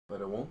But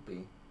it won't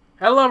be.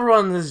 Hello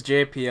everyone, this is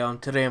JPL, and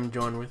today I'm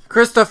joined with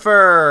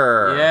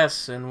Christopher!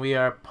 Yes, and we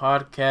are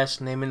podcast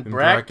name in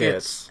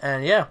brackets.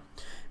 And yeah,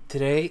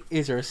 today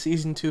is our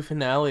season 2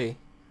 finale.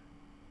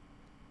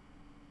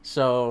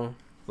 So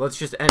let's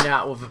just end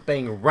out with a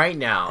bang right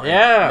now.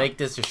 Yeah. And make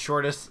this the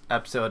shortest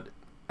episode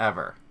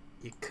ever.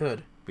 You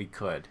could. We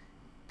could.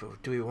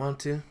 But do we want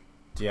to?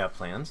 Do you have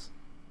plans?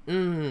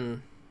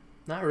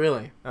 Not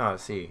really. Oh,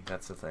 see,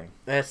 that's the thing.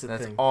 That's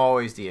That's thing.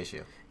 always the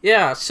issue.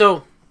 Yeah,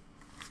 so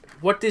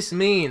what this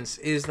means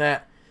is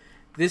that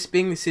this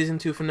being the season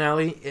 2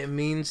 finale, it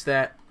means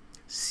that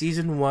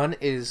season 1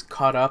 is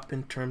caught up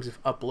in terms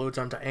of uploads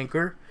onto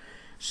Anchor.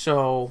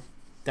 So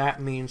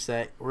that means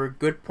that we're a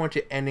good point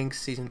at ending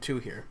season 2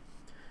 here.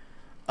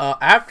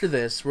 After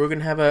this, we're going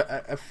to have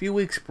a few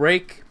weeks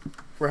break.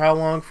 For how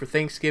long? For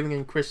Thanksgiving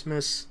and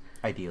Christmas.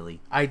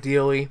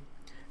 Ideally.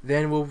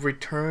 Then we'll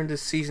return to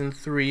season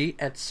 3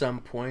 at some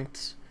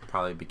point.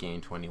 Probably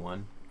beginning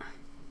 21.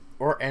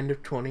 Or end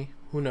of 20.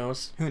 Who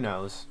knows? Who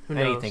knows? Who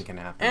knows? Anything can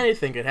happen.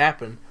 Anything could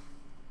happen.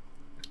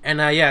 And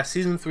yeah,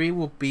 season 3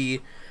 will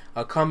be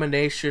a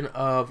combination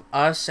of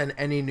us and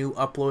any new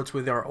uploads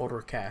with our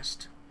older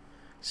cast.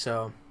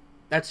 So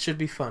that should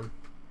be fun.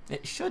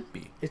 It should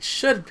be. It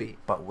should be.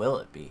 But will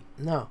it be?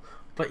 No.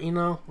 But you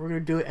know, we're going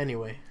to do it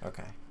anyway.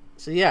 Okay.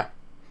 So yeah,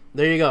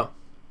 there you go.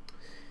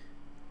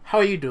 How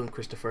are you doing,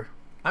 Christopher?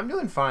 I'm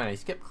doing fine. I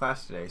skipped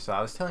class today, so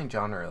I was telling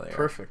John earlier.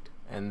 Perfect.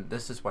 And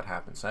this is what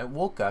happened. So I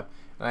woke up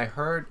and I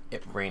heard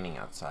it raining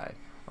outside.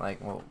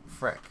 Like, well,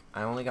 frick.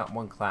 I only got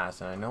one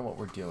class and I know what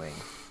we're doing.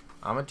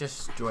 I'm going to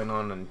just join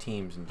on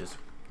Teams and just,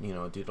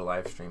 do the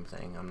live stream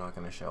thing. I'm not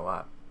going to show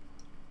up.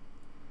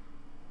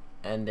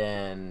 And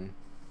then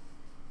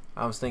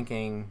I was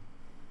thinking,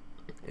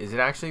 is it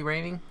actually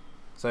raining?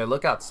 So I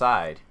look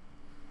outside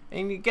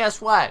and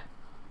guess what?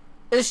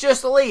 It's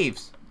just the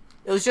leaves.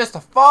 It was just the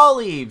fall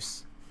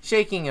leaves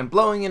shaking and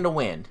blowing in the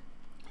wind.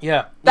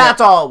 Yeah.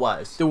 That's all it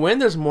was. The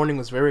wind this morning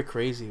was very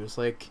crazy. It was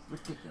like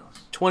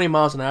Ridiculous. 20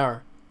 miles an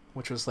hour,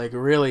 which was like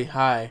really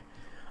high.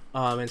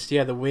 And so,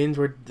 yeah, the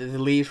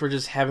leaves were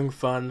just having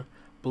fun,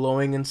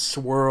 blowing in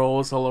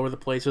swirls all over the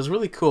place. It was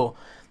really cool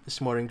this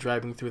morning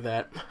driving through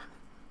that.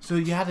 So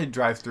you had to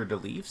drive through the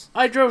leaves?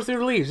 I drove through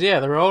the leaves,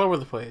 yeah, they were all over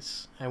the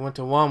place. I went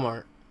to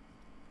Walmart.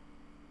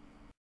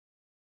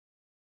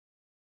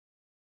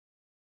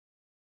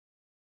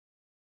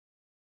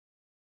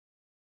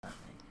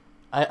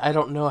 I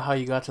don't know how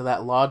you got to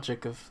that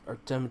logic of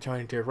them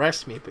trying to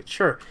arrest me, but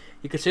sure,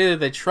 you could say that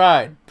they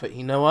tried, but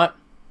you know what?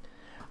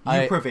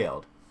 You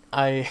prevailed.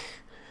 I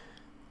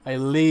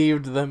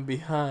leaved them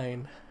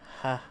behind.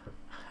 Ha,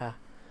 ha.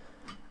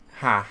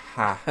 Ha,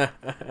 ha.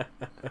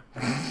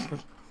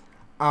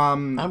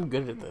 I'm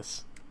good at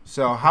this.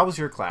 So, how was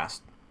your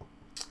class?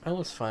 I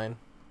was fine.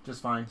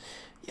 Just fine.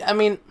 Yeah, I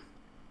mean,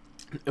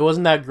 it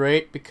wasn't that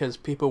great because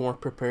people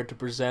weren't prepared to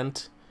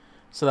present.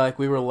 So, like,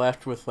 we were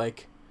left with,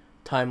 like,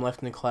 time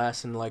left in the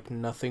class and, like,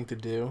 nothing to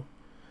do.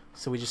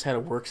 So we just had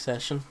a work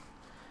session.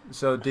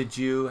 So, did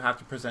you have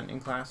to present in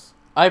class?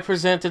 I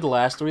presented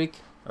last week.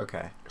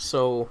 Okay.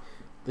 So,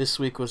 this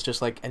week was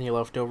just, like, any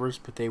leftovers,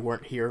 but they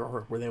weren't here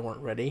or where they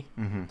weren't ready.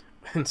 Mm-hmm.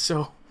 And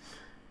so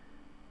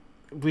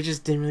we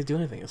just didn't really do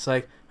anything. It's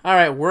like, all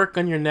right, work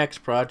on your next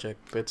project.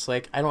 But it's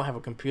like, I don't have a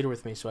computer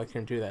with me, so I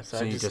couldn't do that.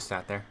 So you just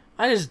sat there?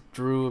 I just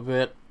drew a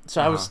bit. So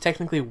I was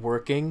technically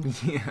working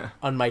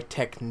on my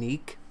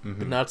technique,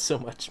 but not so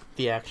much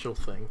the actual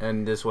thing.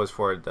 And this was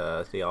for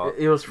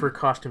It was for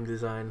costume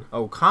design.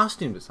 Oh,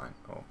 costume design.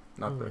 Oh,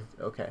 not the...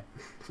 Okay.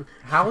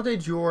 How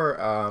did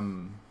your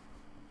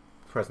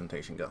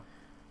presentation go?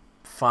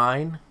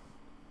 Fine.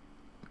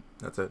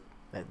 That's it?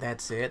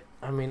 That's it.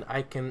 I mean,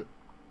 I can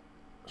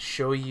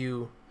show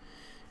you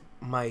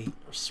my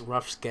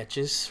rough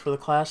sketches for the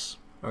class.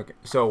 Okay.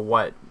 So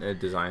what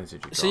designs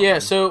did you draw? So yeah,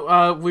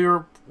 so we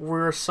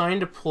were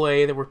assigned a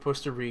play that we're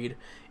supposed to read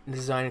and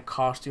design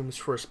costumes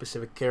for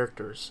specific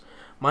characters.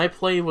 My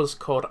play was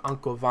called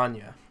Uncle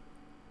Vanya.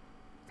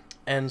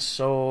 And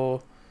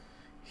so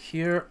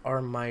here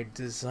are my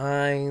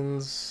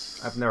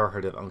designs. I've never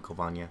heard of Uncle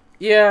Vanya.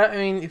 Yeah, I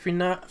mean, if you're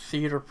not a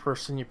theater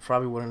person, you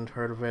probably wouldn't have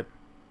heard of it.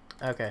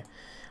 Okay.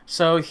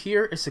 So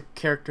here is a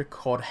character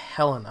called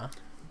Helena.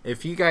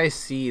 If you guys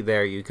see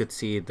there, you could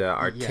see the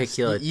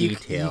articulate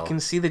detail. You can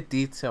see the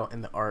detail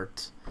in the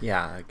art.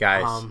 Yeah,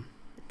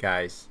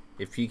 guys,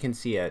 if you can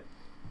see it,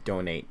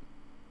 donate.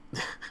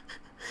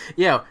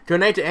 Yeah,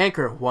 donate to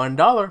Anchor.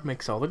 $1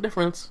 makes all the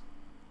difference.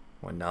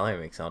 $1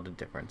 makes all the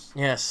difference.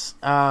 Yes.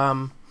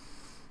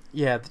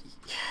 Yeah,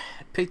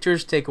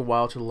 pictures take a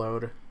while to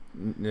load.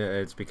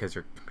 It's because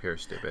your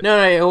computer's stupid.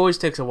 No, it always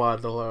takes a while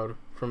to load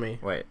for me.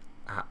 Wait,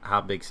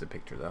 how big's the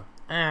picture, though?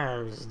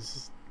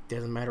 It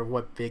doesn't matter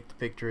what big the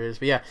picture is.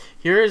 But yeah,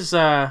 here's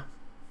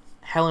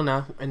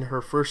Helena in her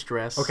first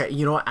dress. Okay,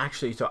 you know what?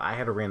 Actually, so I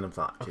had a random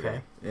thought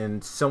today.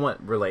 And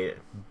somewhat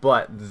related.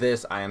 But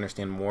this I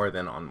understand more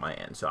than on my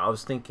end. So I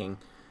was thinking,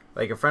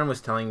 like, a friend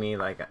was telling me,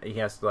 like, he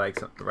has to,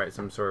 like, write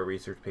some sort of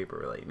research paper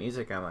related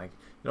music. I'm like,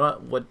 you know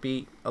what would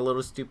be a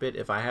little stupid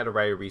if I had to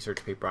write a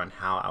research paper on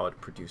how I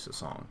would produce a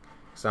song.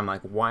 So I'm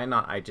like, why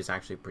not I just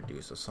actually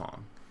produce a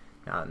song?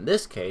 Now, in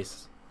this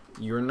case,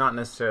 you're not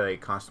necessarily a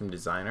costume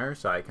designer,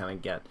 so I kind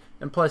of get...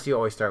 And plus, you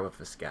always start with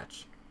a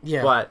sketch.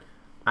 Yeah. But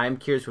I'm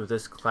curious with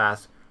this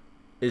class,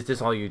 is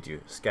this all you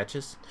do?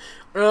 Sketches?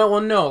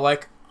 Well, no.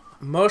 Like,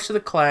 most of the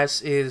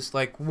class is,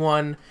 like,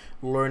 one,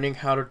 learning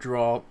how to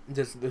draw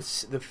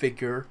the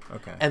figure.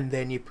 Okay. And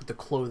then you put the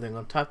clothing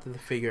on top of the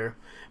figure.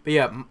 But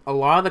yeah, a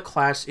lot of the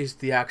class is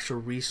the actual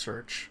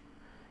research.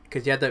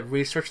 Because you have to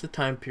research the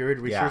time period,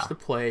 research the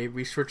play,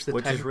 research the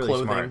type of really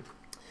clothing. Smart.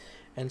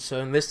 And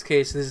so in this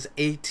case, this is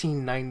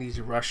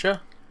 1890s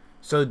Russia.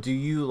 So do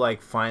you,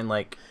 like, find,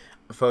 like,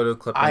 photo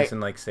clippings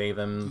and, like, save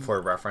them for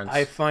reference?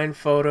 I find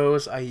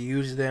photos. I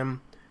use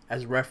them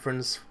as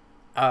reference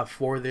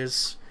for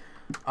this.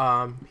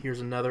 Here's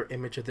another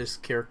image of this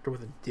character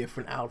with a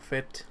different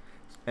outfit.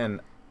 And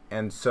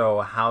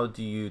so how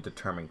do you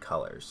determine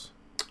colors?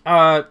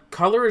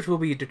 Colors will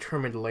be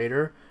determined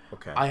later.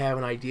 Okay. I have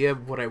an idea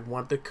of what I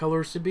want the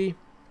colors to be.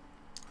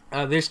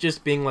 This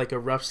just being like a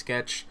rough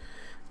sketch,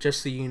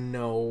 just so you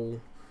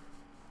know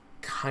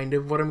kind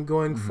of what I'm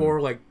going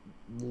for, like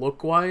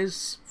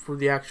look-wise, for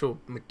the actual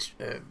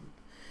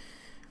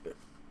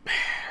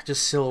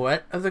just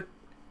silhouette of the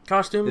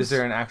costumes. Is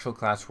there an actual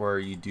class where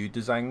you do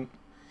design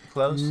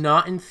clothes?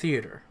 Not in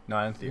theater.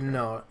 Not in theater.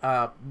 No.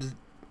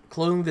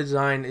 Clothing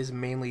design is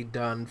mainly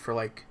done for,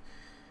 like,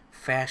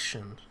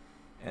 fashion.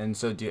 And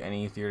so do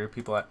any theater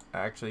people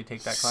actually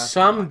take that class?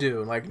 Some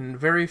do, like,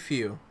 very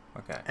few.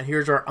 Okay. And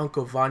here's our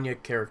Uncle Vanya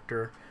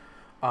character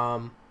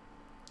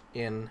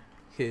in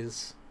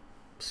his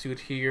suit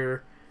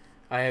here.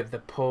 I have the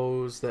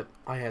pose that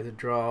I had to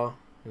draw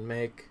and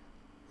make.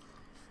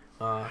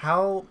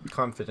 How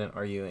confident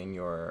are you in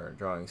your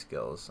drawing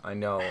skills? I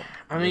know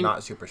you're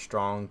not super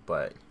strong,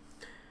 but...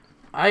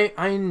 I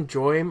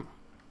enjoy...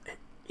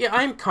 Yeah,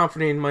 I'm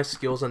confident in my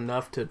skills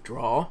enough to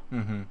draw.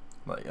 Mm-hmm.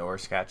 Or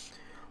sketch.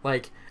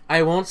 Like,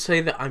 I won't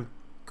say that I'm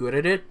good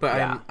at it,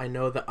 but I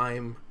know that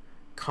I'm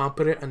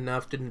competent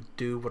enough to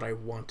do what I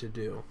want to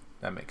do.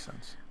 That makes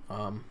sense.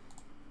 Now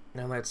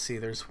let's see.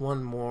 There's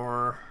one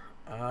more.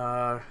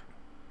 Yeah,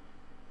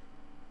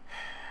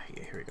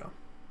 here we go.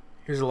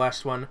 Here's the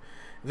last one.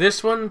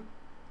 This one,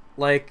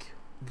 like,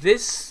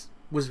 this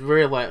was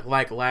very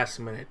like last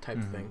minute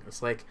type thing.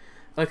 It's like,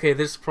 okay,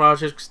 this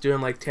project's doing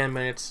like 10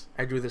 minutes.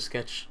 I drew the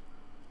sketch,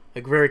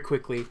 like, very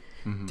quickly.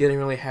 Didn't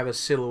really have a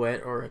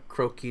silhouette or a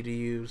croquis to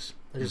use.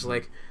 I just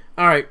like,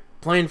 all right,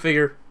 plain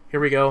figure.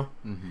 Here we go.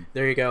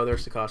 There you go.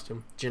 There's the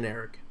costume.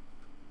 Generic.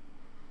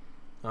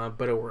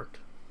 But it worked.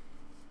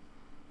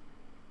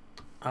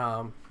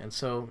 And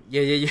so,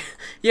 yeah.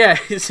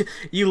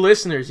 You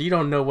listeners, you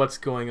don't know what's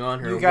going on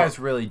here. You guys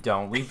really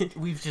don't.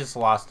 We've just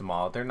lost them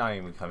all. They're not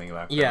even coming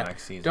back for the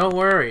next season. Don't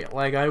worry.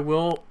 Like, I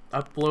will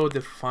upload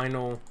the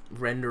final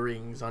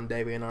renderings on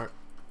DeviantArt.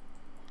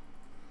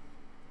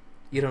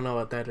 You don't know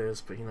what that is,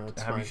 but you know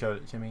it's fine. Have you showed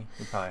it to me?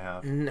 You probably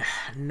have.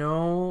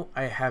 No,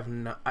 I have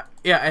not.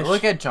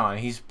 Look at John.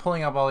 He's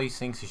pulling up all these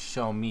things to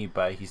show me,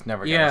 but he's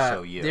never gonna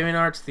show you.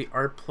 DeviantArt's the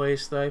art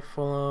place that I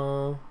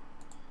follow.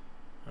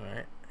 All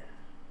right.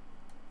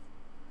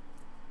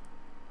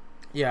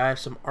 Yeah, I have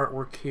some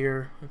artwork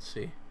here. Let's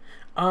see.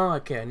 Oh,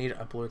 okay. I need to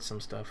upload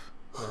some stuff.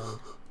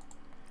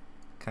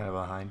 Kind of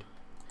behind.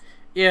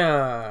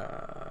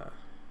 Yeah.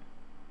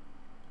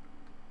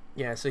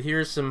 Yeah. So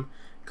here's some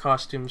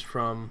costumes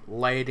from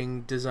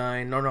lighting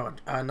design. No,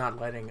 not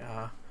lighting.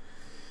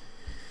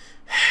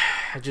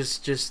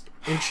 Just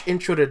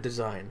intro to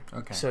design.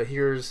 Okay. So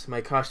here's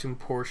my costume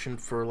portion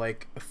for,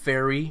 like, a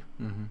fairy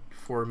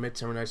for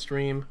Midsummer Night's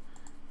Dream.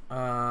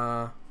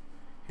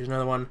 Here's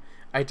another one.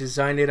 I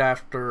designed it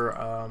after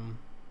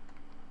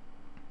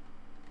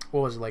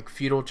what was it, like,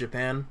 feudal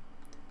Japan?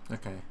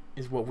 Okay.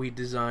 Is what we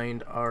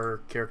designed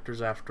our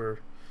characters after.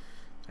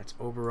 That's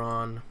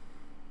Oberon.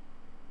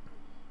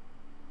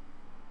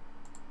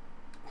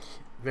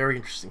 Very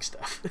interesting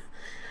stuff.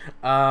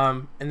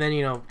 And then,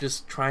 you know,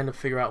 just trying to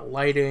figure out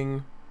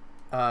lighting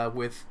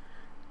with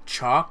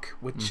chalk,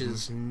 which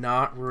is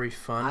not very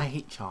fun. I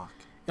hate chalk.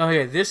 Oh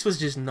yeah, this was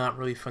just not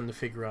really fun to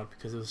figure out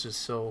because it was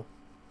just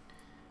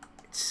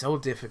it's so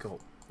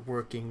difficult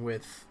working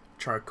with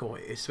charcoal,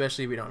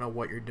 especially if you don't know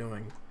what you're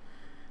doing.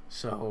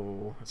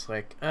 So it's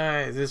like,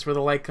 is this where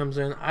the light comes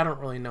in? I don't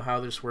really know how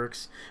this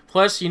works.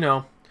 Plus, you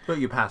know... But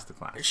you passed the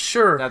class.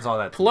 Sure. That's all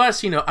that.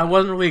 Plus, you know, I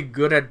wasn't really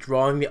good at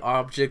drawing the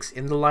objects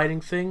in the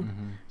lighting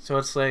thing. So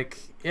it's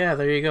like, yeah,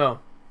 there you go.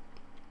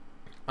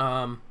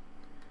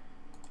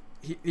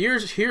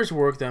 Here's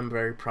work that I'm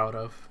very proud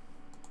of.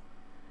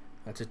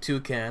 That's a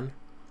toucan.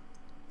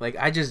 Like,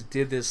 I just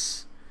did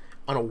this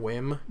on a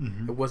whim.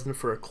 It wasn't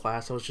for a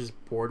class. I was just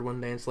bored one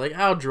day. And it's like,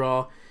 I'll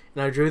draw.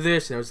 And I drew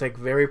this, and I was, like,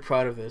 very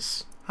proud of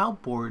this. How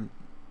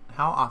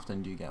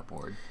often do you get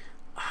bored?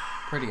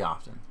 Pretty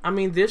often. I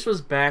mean, this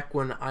was back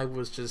when I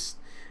was just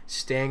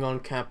staying on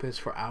campus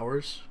for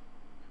hours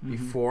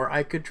before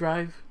I could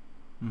drive.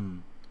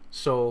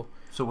 So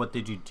what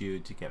did you do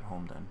to get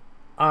home then?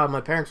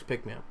 My parents would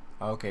pick me up.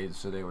 Okay,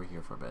 so they were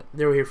here for a bit.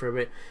 They were here for a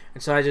bit.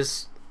 And so I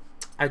just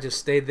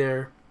stayed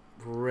there,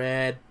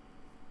 read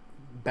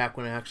back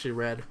when I actually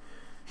read.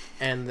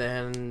 And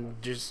then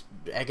just,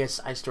 I guess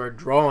I started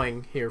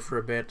drawing here for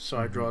a bit. So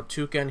I draw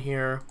Toucan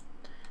here.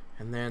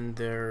 And then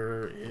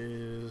there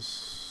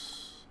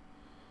is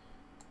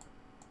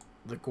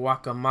the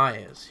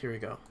Guacamayas. Here we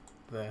go.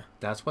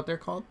 That's what they're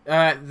called?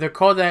 They're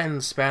called that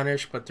in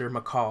Spanish, but they're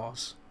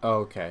macaws. Oh,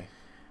 okay.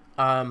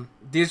 I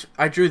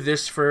drew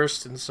this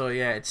first, and so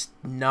yeah, it's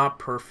not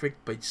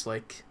perfect, but it's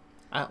like...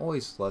 I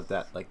always loved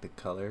that, like, the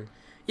color.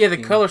 Yeah, the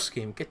color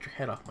scheme. Get your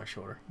head off my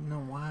shoulder. No,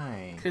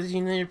 why? Because,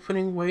 you're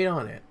putting weight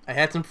on it. I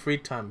had some free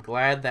time.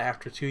 Glad that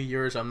after 2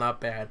 years, I'm not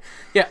bad.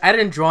 Yeah, I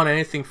didn't draw on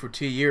anything for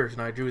 2 years,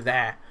 and I drew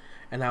that,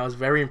 and I was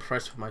very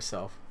impressed with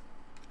myself.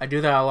 I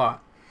do that a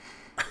lot.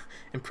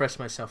 Impress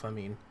myself, I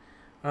mean.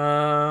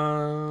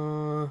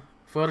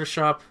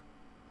 Photoshop.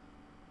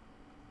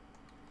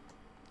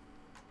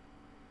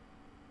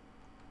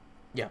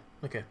 Yeah,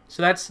 okay.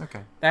 So that's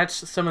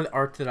some of the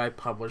art that I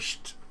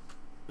published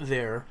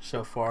there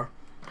so far.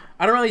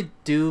 I don't really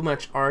do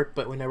much art,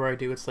 but whenever I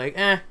do, it's like,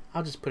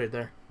 I'll just put it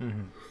there.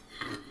 Mm-hmm.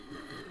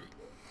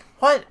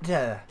 What?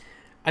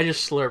 I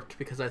just slurped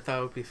because I thought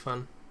it would be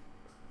fun.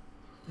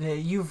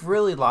 You've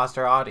really lost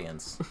our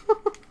audience.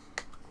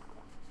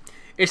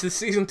 It's the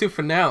season 2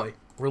 finale.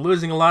 We're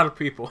losing a lot of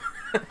people.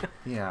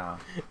 Yeah.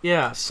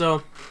 Yeah,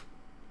 so...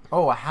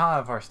 Oh, how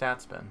have our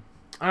stats been?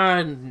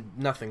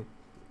 Nothing.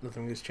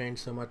 Nothing has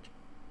changed so much.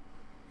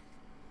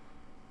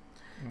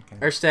 Okay.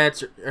 Our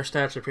stats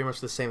are pretty much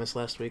the same as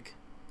last week.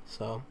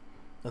 So,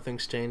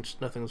 nothing's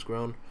changed. Nothing's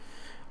grown.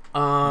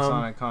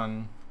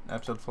 SonicCon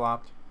episode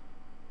flopped?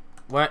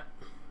 What?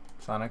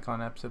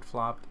 SonicCon episode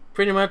flopped?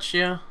 Pretty much,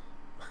 yeah.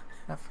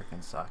 That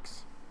freaking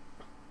sucks.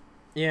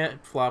 Yeah,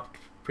 it flopped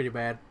pretty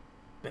bad.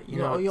 But you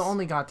know, you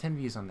only got 10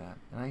 views on that,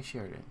 and I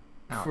shared it.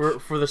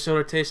 Ouch. For the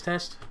soda taste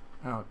test?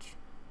 Ouch.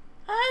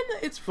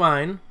 And it's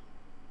fine.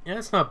 Yeah,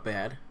 it's not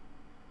bad.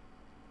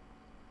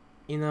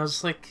 You know,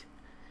 it's like...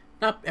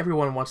 Not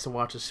everyone wants to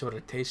watch a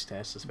soda taste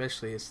test,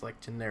 especially it's like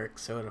generic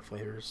soda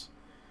flavors.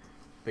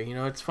 But,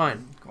 it's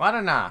fine.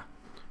 Guaraná.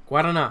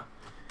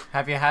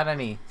 Have you had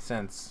any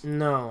since?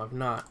 No, I've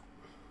not.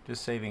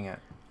 Just saving it.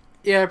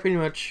 Yeah, pretty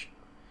much.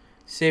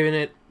 Saving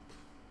it.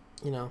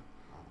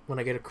 When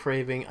I get a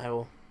craving, I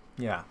will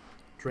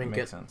drink it.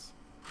 Makes sense.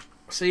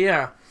 So,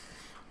 yeah.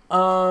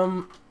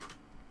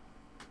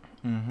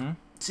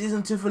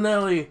 Season 2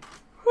 finale.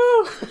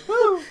 Woo!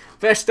 Woo!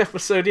 Best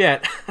episode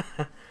yet.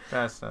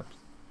 Best episode.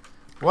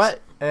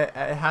 What?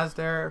 Has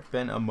there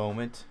been a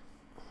moment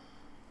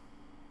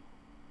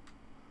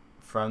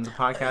from the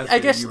podcast I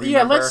guess, you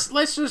remember?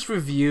 let's just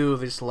review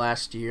this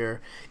last year.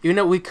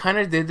 We kind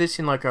of did this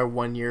in like our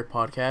 1 year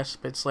podcast,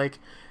 but it's like,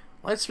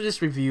 let's just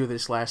review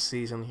this last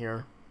season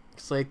here.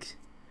 It's like,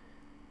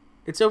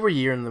 it's over a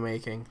year in the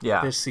making.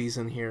 Yeah. This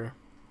season here.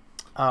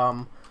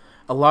 A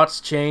lot's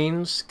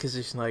changed, because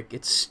it's like,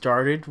 it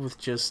started with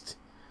just,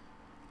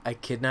 I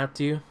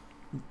kidnapped you.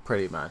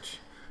 Pretty much.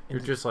 You're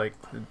just like,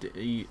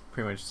 you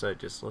pretty much said,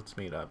 just let's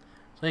meet up.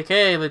 It's like,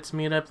 hey, let's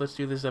meet up, let's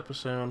do this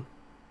episode.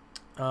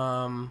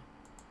 And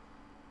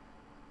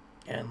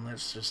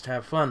let's just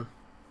have fun.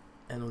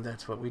 And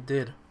that's what we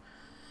did.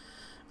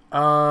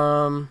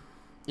 Yeah,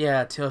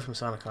 Tales from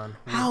SonicCon.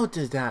 How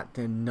does that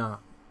then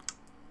not?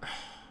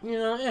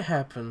 It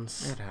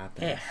happens. It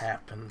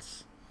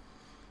happens.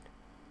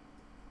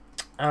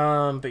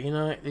 But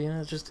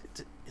it's just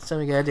it's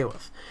something you gotta deal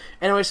with.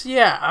 Anyway, so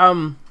yeah,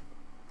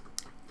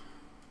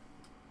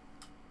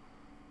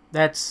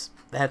 that's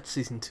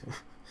season 2.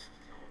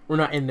 We're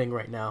not ending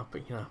right now,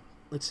 but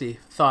let's see.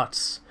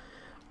 Thoughts.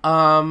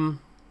 I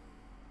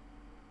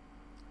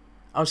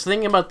was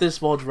thinking about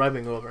this while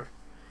driving over.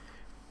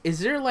 Is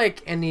there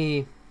like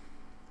any...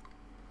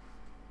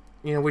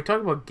 we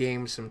talk about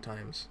games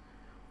sometimes.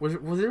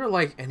 Was there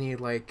like any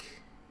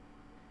like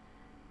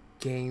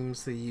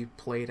games that you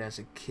played as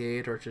a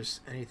kid or just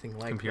anything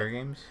like computer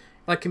games?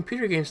 Like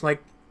computer games,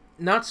 like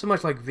not so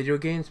much like video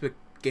games, but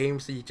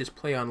games that you just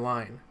play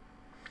online.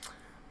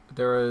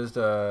 There is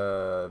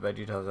the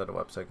VeggieTales at a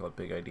website called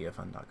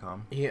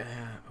BigIdeaFun.com. Yeah.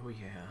 Oh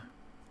yeah.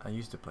 I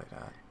used to play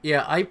that.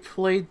 Yeah, I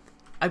played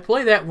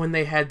that when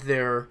they had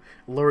their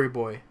Larry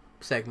Boy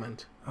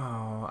segment.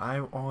 Oh, I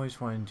always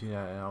wanted to do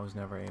that, and I was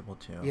never able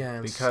to. Yeah,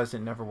 because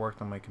it never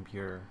worked on my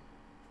computer.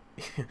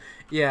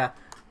 Yeah,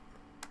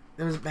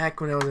 it was back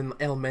when I was in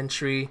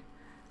elementary.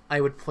 I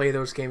would play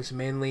those games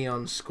mainly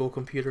on school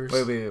computers.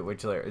 Wait,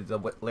 which Larry? The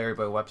Larry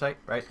Boy website,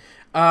 right?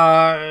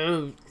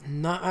 I don't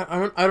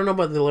know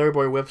about the Larry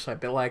Boy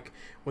website, but like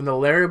when the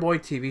Larry Boy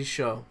TV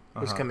show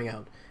was coming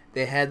out,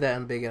 they had that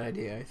on Big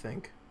Idea, I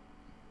think.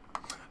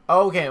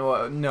 Okay,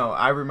 well, no,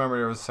 I remember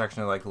there was a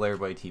section of like Larry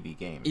Boy TV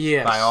games.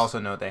 Yes. But I also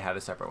know they had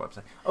a separate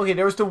website. Okay,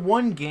 there was the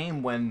one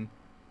game when,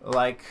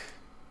 like,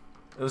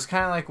 it was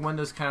kind of like one of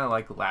those kind of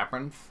like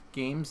labyrinth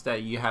games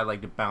that you had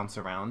like to bounce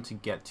around to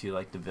get to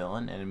like the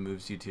villain, and it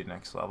moves you to the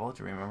next level.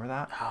 Do you remember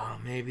that? Oh,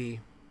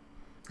 maybe.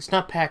 It's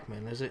not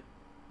Pac-Man, is it?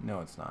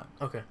 No, it's not.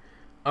 Okay.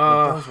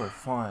 But those were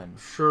fun.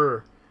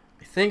 Sure.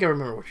 I think I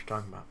remember what you're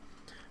talking about.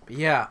 But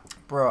yeah.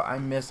 Bro, I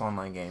miss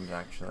online games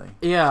actually.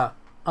 Yeah.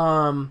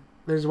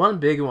 There's one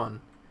big one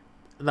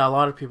that a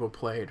lot of people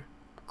played.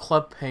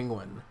 Club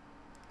Penguin.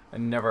 My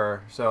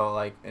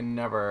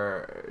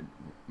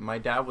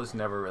dad was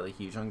never really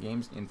huge on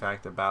games. In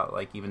fact, about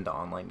like even the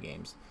online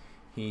games,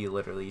 he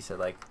literally said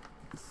like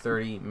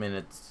 30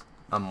 minutes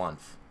a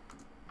month.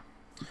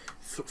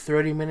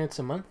 30 minutes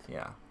a month?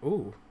 Yeah.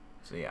 Ooh.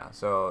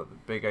 So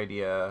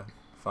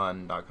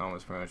bigideafun.com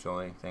was pretty much the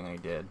only thing I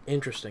did.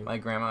 Interesting. My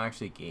grandma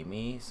actually gave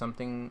me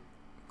something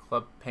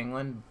Club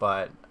Penguin,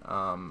 but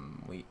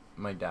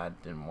my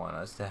dad didn't want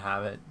us to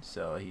have it,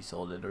 so he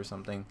sold it or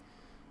something.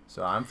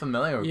 So I'm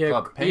familiar with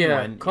Club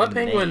Penguin. Yeah, Club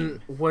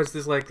Penguin was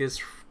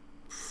this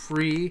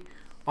free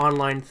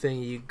online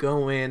thing. You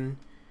go in,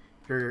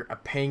 you're a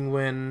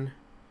penguin,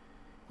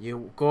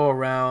 you go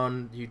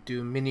around, you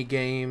do mini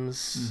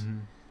games. Mm-hmm.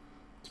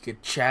 You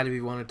could chat if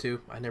you wanted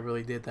to. I never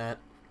really did that.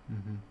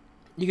 Mm-hmm.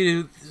 You could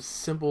do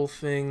simple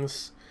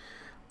things.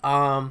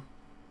 But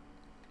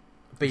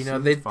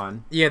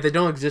fun. Yeah, they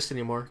don't exist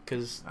anymore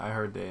because I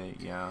heard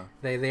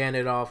they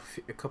ended off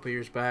a couple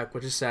years back,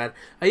 which is sad.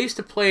 I used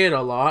to play it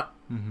a lot.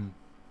 Mm-hmm.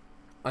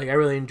 Like I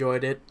really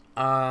enjoyed it.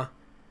 I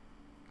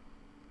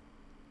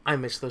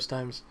miss those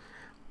times.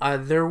 I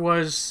remember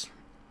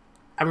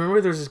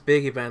there was this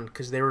big event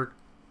because they were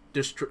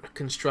just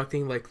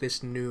constructing like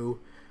this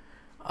new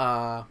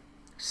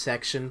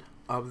section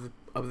of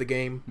the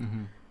game,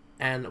 mm-hmm.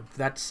 and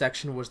that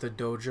section was the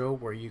dojo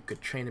where you could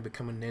train to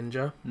become a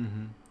ninja.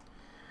 Mm-hmm.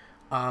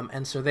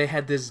 And so they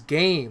had this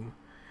game,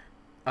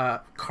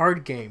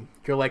 card game.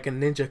 You're like a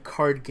ninja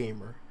card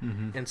gamer,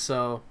 mm-hmm. and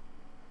so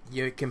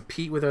you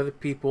compete with other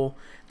people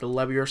to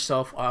level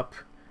yourself up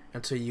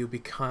until you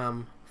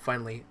become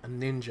finally a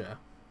ninja.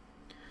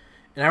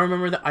 And I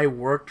remember that I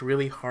worked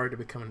really hard to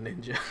become a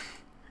ninja.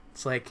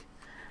 It's like,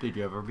 did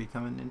you ever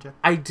become a ninja?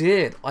 I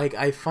did. Like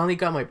I finally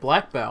got my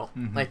black belt.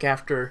 Mm-hmm. Like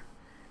after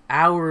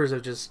hours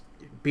of just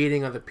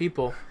beating other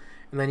people.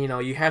 And then,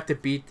 you have to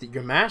beat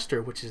your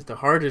master, which is the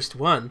hardest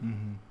one.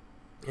 Mm-hmm.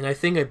 And I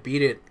think I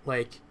beat it,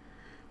 like,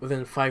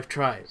 within 5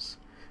 tries.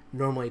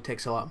 Normally it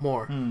takes a lot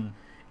more. And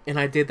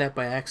I did that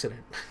by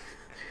accident.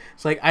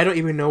 It's like, I don't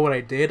even know what I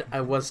did.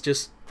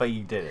 But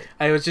you did it.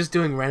 I was just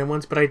doing random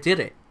ones, but I did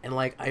it. And,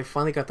 like, I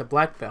finally got the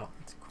black belt.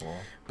 That's cool.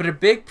 But a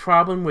big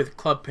problem with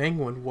Club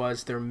Penguin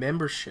was their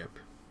membership.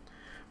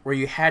 Where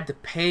you had to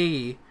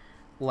pay,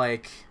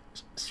 like,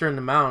 certain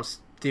amounts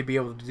to be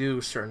able to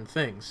do certain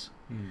things.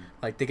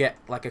 Like to get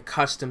like a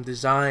custom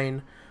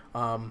design,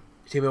 to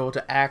be able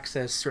to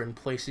access certain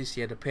places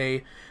you had to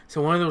pay.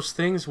 So one of those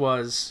things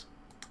was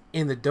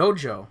in the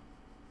dojo.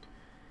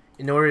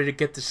 In order to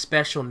get the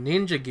special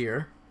ninja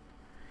gear,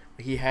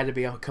 he had to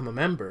become a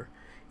member.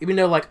 Even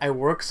though like I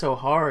worked so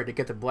hard to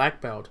get the black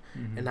belt,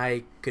 mm-hmm. and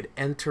I could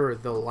enter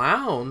the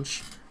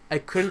lounge, I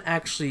couldn't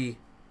actually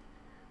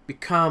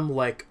become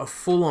like a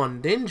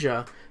full-on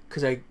ninja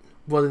because I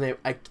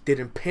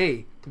didn't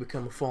pay to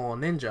become a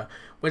full-on ninja,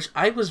 which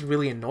I was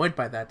really annoyed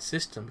by that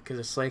system because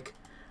it's like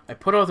I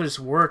put all this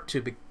work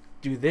to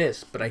do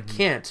this, but mm-hmm. I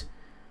can't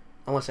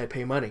unless I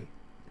pay money.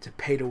 It's a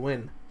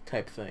pay-to-win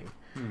type thing,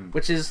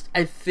 which is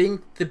I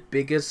think the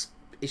biggest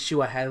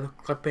issue I had with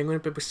Club Penguin.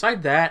 But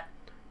beside that,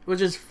 it was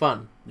just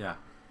fun. Yeah,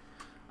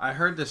 I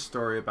heard this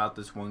story about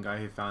this one guy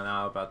who found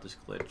out about this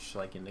glitch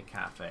like in the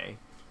cafe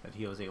that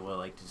he was able to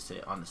like to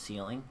sit on the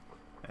ceiling,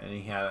 and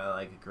he had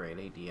like a great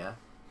idea.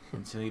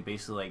 And so he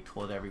basically like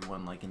told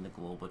everyone like in the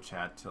global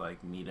chat to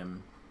like meet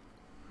him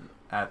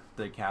at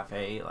the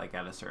cafe like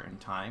at a certain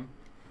time,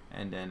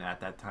 and then at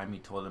that time he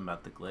told them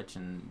about the glitch,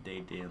 and they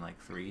did in like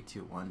 3,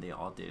 2, 1. They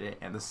all did it,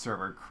 and the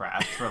server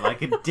crashed for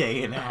like a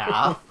day and a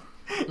half,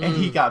 and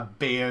he got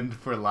banned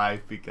for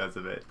life because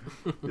of it.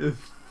 It's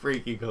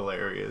freaking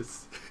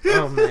hilarious.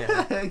 Oh man,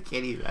 I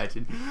can't even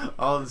imagine.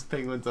 All those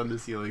penguins on the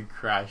ceiling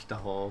crashed the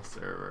whole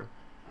server.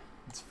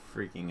 It's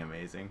freaking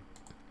amazing.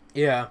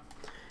 Yeah.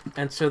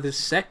 And so the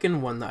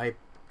second one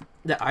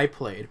that I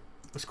played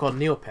was called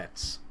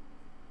Neopets.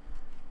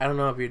 I don't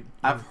know if you.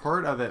 I've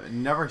heard of it,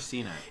 never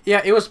seen it. Yeah,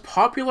 it was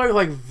popular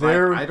like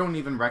very. I don't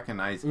even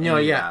recognize. No,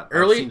 yeah,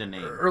 I've seen the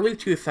name. Early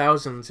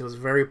 2000s, it was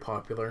very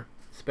popular,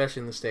 especially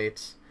in the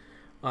States.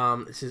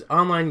 This is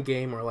online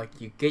game where like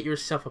you get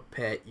yourself a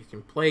pet, you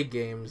can play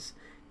games,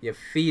 you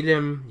feed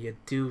him, you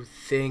do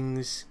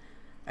things.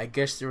 I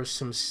guess there was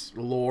some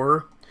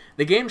lore.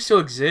 The game still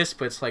exists,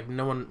 but it's like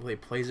no one really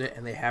plays it,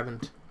 and they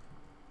haven't.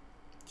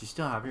 Do you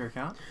still have your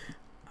account?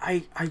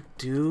 I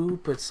do,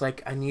 but it's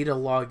like I need to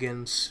log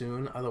in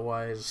soon,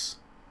 otherwise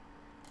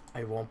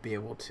I won't be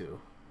able to.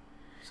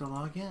 So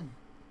log in.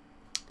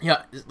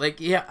 Yeah,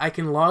 I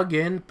can log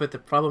in, but the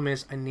problem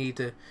is I need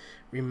to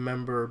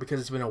remember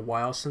because it's been a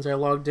while since I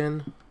logged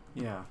in.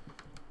 Yeah.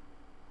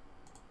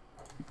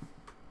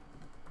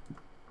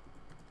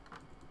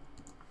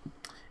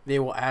 They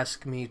will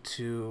ask me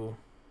to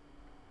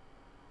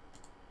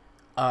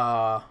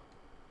log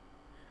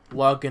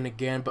in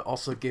again, but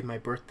also give my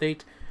birth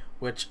date,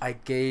 which I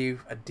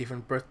gave a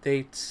different birth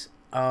date.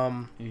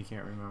 You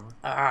can't remember?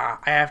 I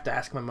have to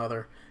ask my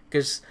mother,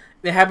 because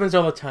it happens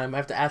all the time. I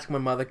have to ask my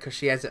mother, because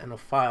she has it in a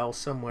file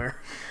somewhere.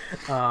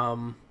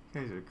 You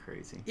guys are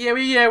crazy. Yeah,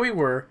 we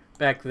were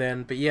back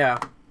then, but yeah.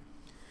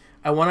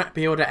 I want to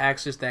be able to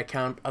access that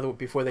account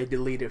before they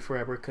delete it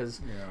forever.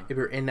 Because if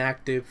you're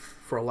inactive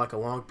for like a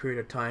long period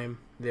of time,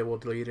 they will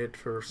delete it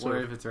for. What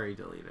if it's already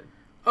deleted?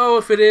 Oh,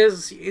 if it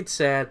is, it's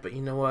sad. But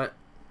you know what?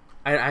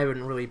 I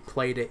haven't really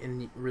played it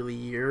in really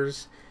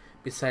years.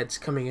 Besides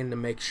coming in to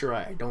make sure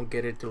I don't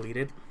get it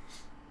deleted,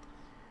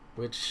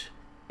 which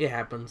it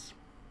happens.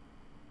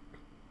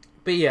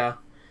 But yeah,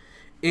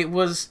 it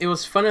was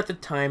fun at the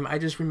time. I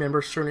just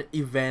remember certain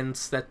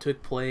events that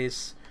took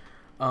place,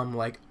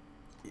 like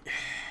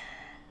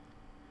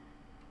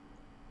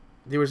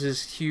there was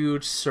this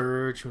huge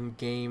surge when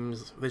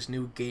this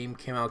new game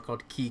came out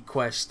called Key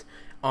Quest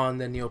on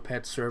the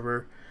Neopet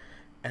server,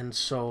 and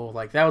so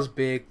like that was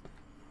big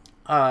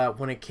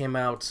when it came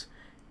out.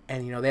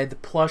 And, they had the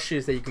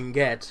plushes that you can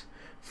get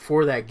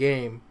for that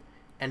game.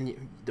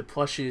 And the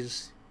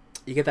plushes,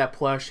 you get that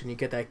plush and you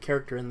get that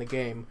character in the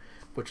game,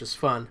 which is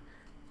fun.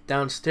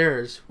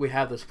 Downstairs, we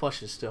have those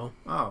plushes still.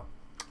 Oh.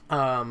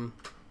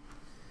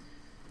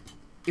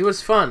 It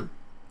was fun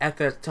at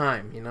that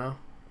time,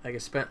 Like, I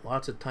spent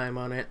lots of time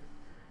on it.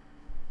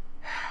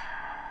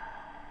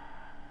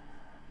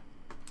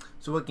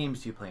 So what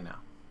games do you play now?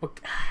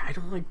 I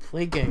don't like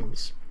play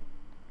games.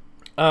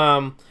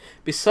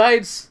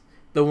 Besides...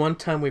 the one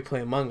time we play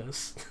Among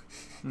Us.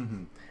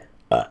 Mm-hmm.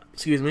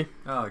 Excuse me.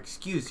 Oh,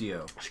 excuse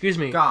you. Excuse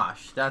me.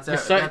 Gosh, that's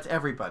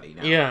everybody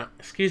now. Yeah,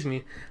 excuse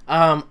me.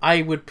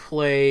 I would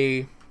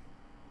play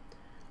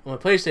on my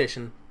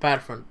PlayStation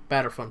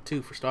Battlefront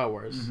 2 for Star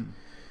Wars. Mm-hmm.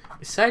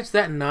 Besides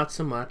that, not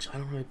so much. I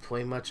don't really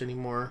play much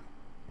anymore.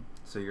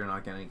 So you're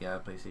not gonna get a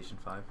PlayStation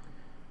 5?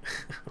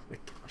 Oh my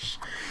gosh.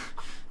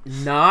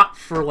 Not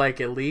for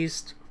like at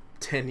least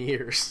 10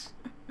 years.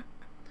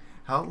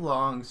 How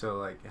long has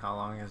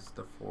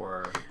the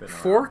 4 been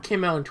 4 around?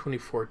 came out in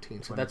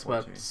 2014, so that's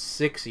about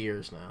 6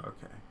 years now.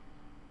 Okay.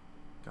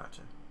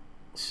 Gotcha.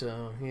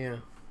 So,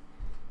 yeah.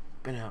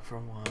 Been out for a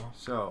while.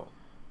 So,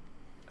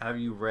 have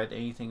you read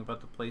anything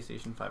about the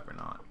PlayStation 5 or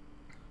not?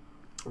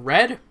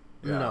 Read?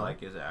 Yeah, no.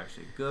 Like, is it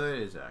actually good?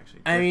 Is it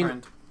actually I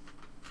different? mean,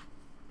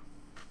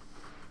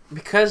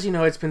 because,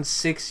 it's been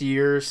 6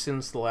 years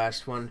since the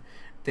last one,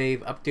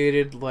 they've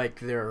updated, like,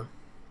 their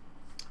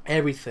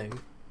everything.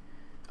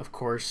 Of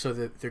course, so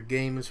that their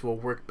games will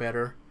work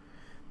better.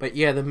 But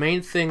yeah, the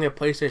main thing that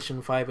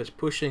PlayStation 5 is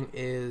pushing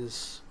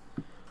is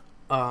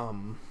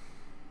the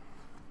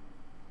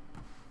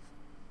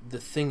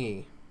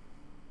thingy,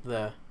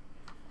 the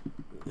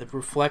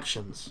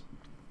reflections,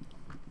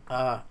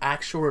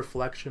 actual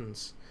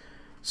reflections.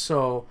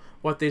 So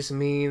what this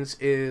means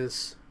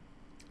is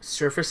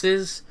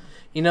surfaces.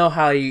 You know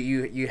how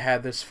you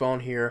have this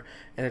phone here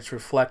and it's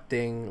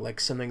reflecting like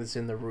something that's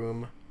in the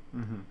room.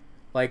 Mm-hmm.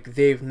 Like,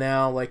 they've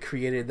now, like,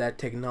 created that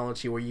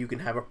technology where you can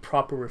have a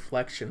proper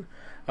reflection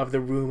of the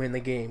room in the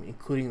game,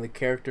 including the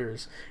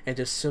characters, and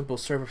just simple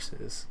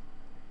surfaces.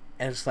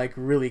 And it's, like,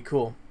 really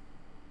cool.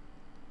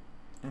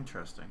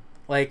 Interesting.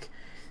 Like...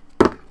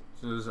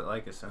 So is it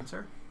like a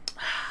sensor?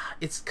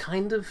 It's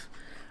kind of...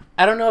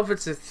 I don't know if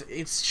it's a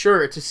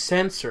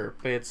sensor,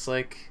 but it's,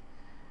 like...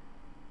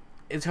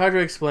 It's hard to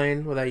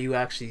explain without you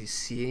actually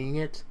seeing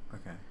it.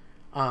 Okay.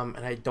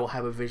 And I don't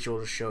have a visual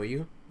to show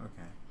you.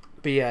 Okay.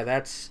 But yeah,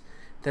 that's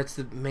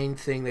the main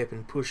thing they've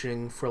been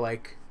pushing for,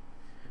 like,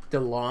 the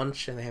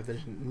launch, and they have the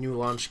new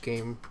launch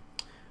game,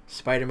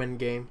 Spider-Man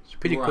game. It's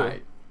pretty cool.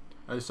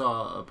 I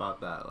saw about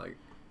that, like...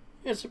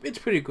 Yeah, it's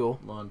pretty cool.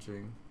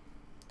 Launching.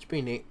 It's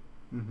pretty neat.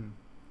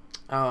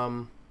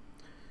 Mm-hmm.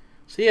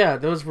 So yeah,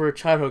 those were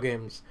childhood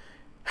games.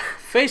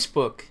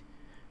 Facebook,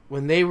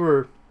 when they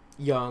were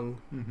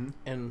young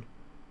and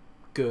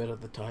good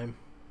at the time,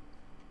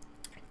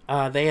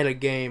 they had a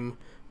game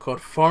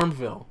called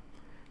Farmville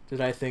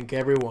that I think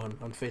everyone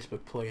on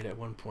Facebook played at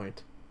one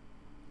point.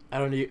 I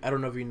don't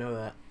know if you know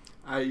that.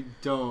 I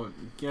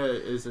don't get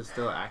it. Is it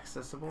still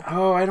accessible?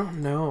 Oh, I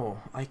don't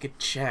know. I could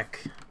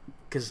check,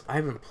 because I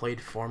haven't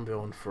played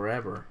Farmville in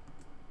forever.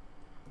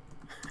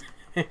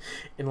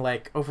 In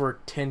like over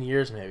 10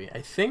 years maybe.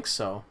 I think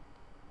so.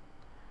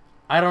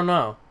 I don't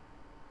know.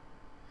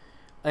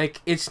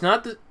 Like, it's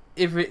not the...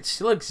 If it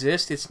still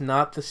exists, it's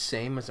not the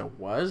same as it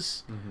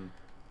was. Mm-hmm.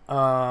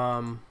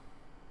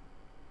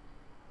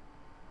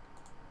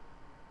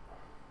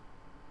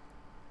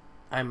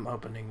 I'm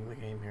opening the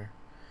game here.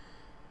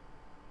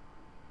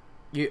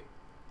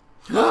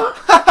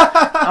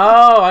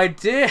 Oh, I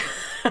did.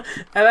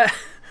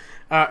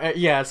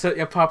 Yeah. So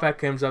a pop-up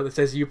comes up that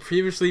says you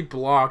previously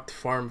blocked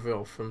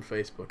Farmville from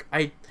Facebook.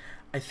 I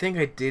think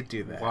I did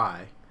do that.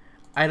 Why?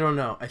 I don't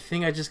know. I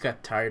think I just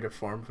got tired of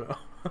Farmville.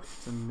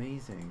 It's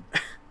amazing.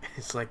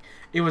 It's like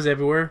it was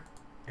everywhere,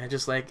 and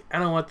just like I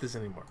don't want this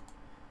anymore.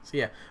 So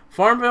yeah,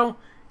 Farmville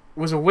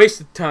was a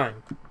waste of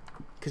time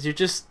because you're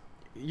just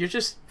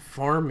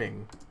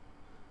farming.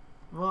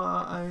 Well,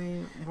 I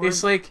mean,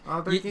 it's like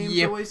other games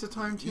a waste of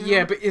time too.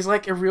 Yeah, but it's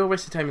like a real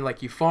waste of time.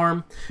 Like you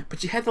farm,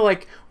 but you had to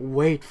like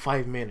wait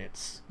 5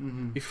 minutes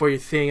before you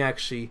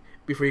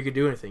could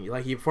do anything.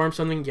 Like you farm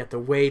something, you have to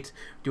wait,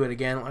 do it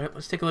again.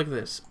 Let's take a look at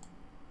this.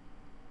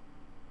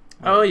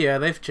 Oh yeah,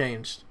 they've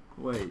changed.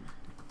 Wait,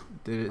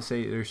 did it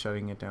say they're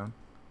shutting it down?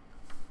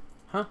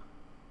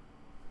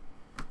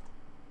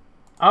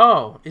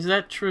 Oh, is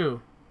that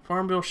true?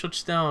 Farm Bill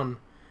shuts down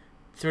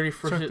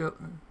 31st.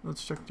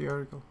 Let's check the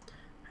article.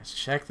 Let's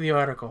check the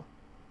article.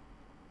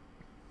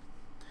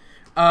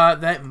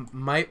 That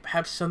might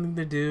have something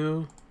to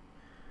do.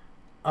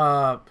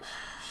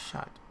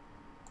 Shut.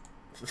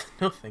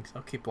 No thanks.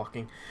 I'll keep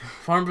blocking.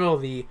 Farmville,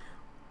 the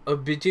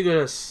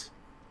ubiquitous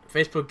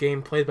Facebook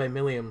game played by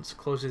millions,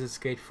 closes its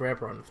gate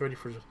forever on the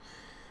 31st.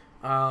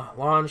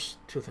 Launched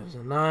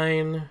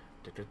 2009.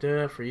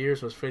 For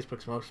years was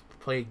Facebook's most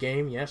played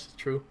game. Yes, it's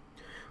true.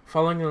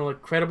 Following an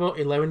incredible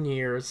 11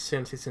 years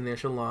since its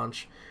initial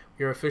launch,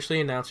 we are officially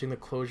announcing the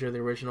closure of the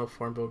original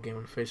Farmville game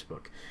on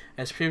Facebook.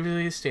 As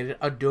previously stated,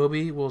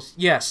 Adobe will...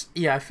 Yes,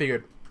 yeah, I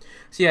figured.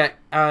 So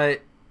yeah,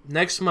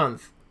 next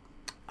month,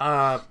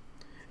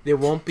 they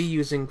won't be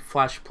using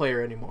Flash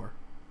Player anymore.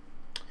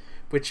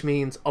 Which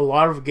means a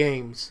lot of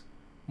games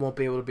won't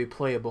be able to be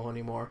playable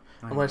anymore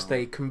unless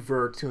they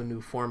convert to a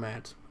new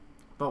format.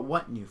 But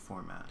what new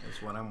format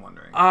is what I'm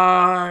wondering.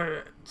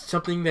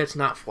 Something that's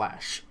not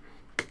Flash.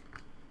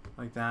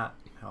 Like that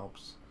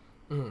helps.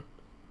 Mm-hmm.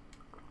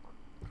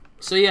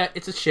 So yeah,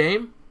 it's a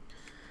shame.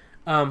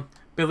 But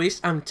at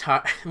least I'm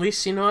tired. At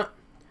least you know what?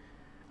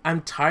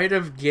 I'm tired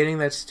of getting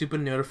that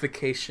stupid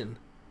notification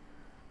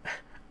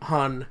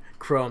on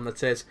Chrome that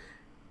says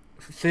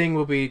thing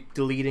will be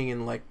deleting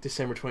in like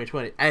December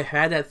 2020. I've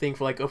had that thing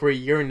for like over a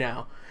year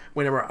now.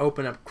 Whenever I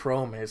open up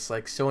Chrome, it's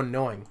like so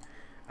annoying.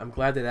 I'm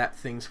glad that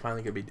thing's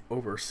finally gonna be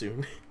over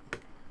soon.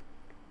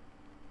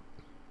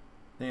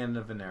 The end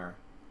of an era.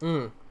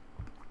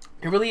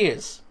 It really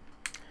is.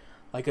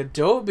 Like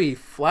Adobe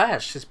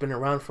Flash has been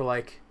around for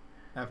like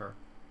ever.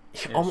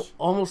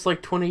 Almost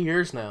like 20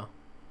 years now.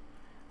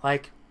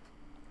 Like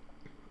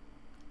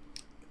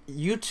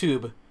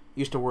YouTube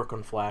used to work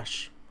on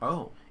Flash.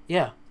 Oh.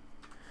 Yeah.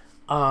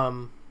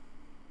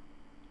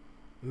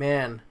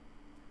 Man.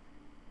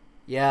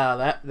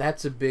 Yeah,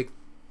 that's a big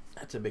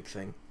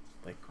thing.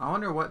 Like I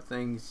wonder what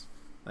things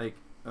like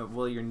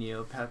will your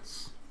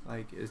Neopets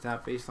like is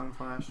that based on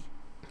Flash?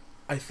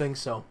 I think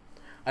so.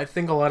 I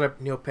think a lot of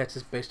Neopets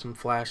is based on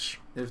Flash.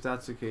 If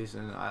that's the case,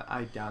 then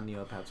I doubt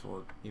Neopets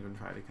will even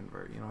try to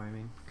convert. You know what I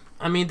mean?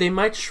 I mean, they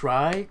might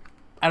try.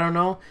 I don't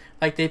know.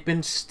 Like they've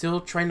been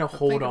still trying to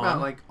hold think on. About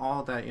like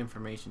all that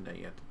information that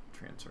you have to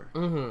transfer.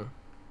 Mm-hmm.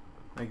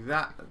 Like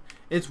that.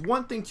 It's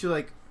one thing to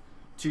like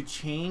to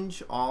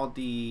change all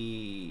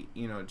the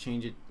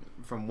change it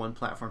from one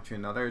platform to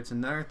another. It's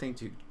another thing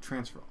to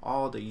transfer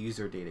all the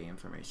user data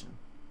information.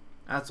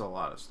 That's a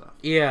lot of stuff.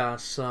 Yeah.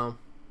 So.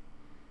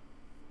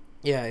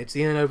 Yeah, it's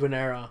the end of an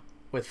era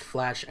with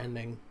Flash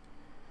ending.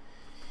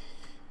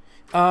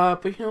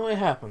 But you know what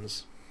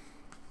happens.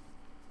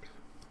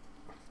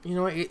 You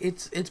know,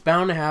 it's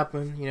bound to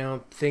happen. You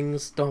know,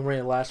 things don't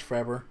really last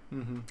forever.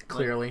 Mm-hmm.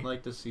 Clearly,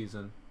 like this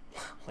season,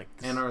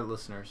 and our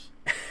listeners,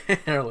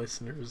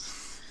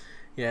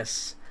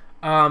 Yes.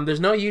 There's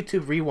no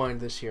YouTube Rewind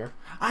this year.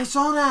 I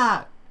saw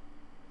that.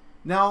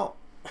 Now,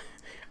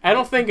 I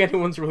don't think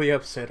anyone's really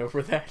upset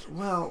over that.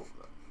 Well,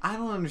 I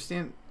don't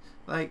understand.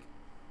 Like,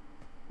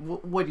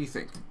 what do you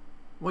think?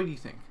 What do you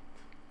think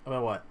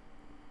about what?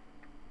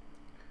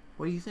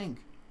 What do you think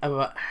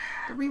about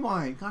the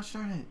Rewind? Gosh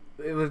darn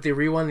it! The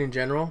Rewind in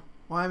general.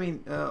 Well, I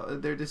mean,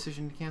 their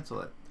decision to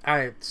cancel it.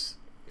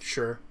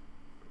 Sure,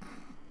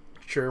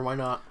 why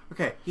not?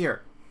 Okay,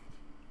 here.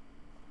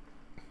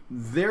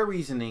 Their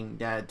reasoning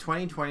that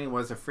 2020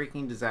 was a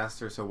freaking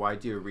disaster, so why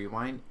do a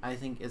rewind, I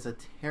think is a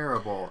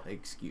terrible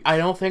excuse. I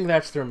don't think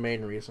that's their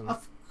main reason.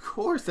 Of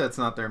course that's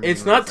not their main reason.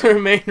 It's not their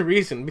main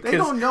reason because... They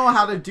don't know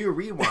how to do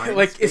rewinds,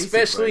 like,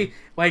 especially,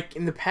 like,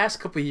 in the past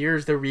couple of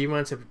years, the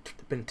rewinds have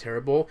been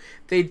terrible.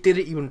 They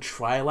didn't even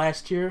try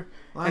last year.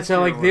 And so,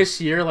 like, this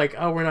year, like,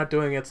 oh, we're not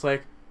doing it. It's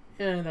like,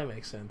 yeah, that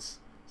makes sense.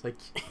 It's like...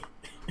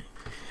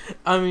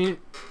 I mean,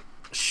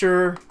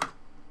 sure,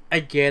 I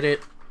get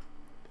it.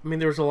 I mean,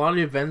 there was a lot of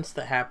events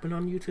that happened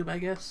on YouTube, I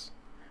guess.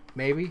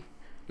 Maybe.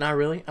 Not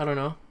really. I don't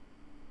know.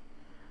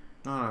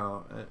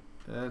 No,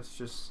 that's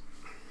just...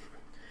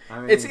 I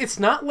mean, it's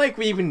not like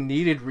we even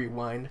needed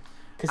Rewind.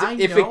 Because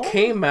if it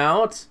came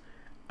out,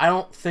 I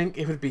don't think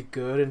it would be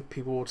good and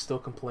people would still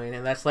complain.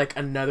 And that's like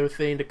another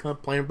thing to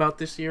complain about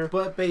this year.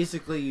 But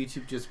basically,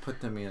 YouTube just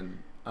put them in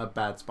a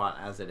bad spot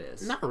as it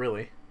is. Not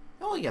really.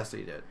 Oh, yes,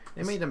 they did.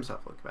 They made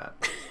themselves look bad.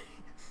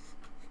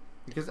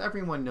 Because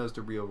everyone knows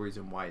the real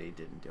reason why they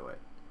didn't do it.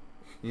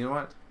 You know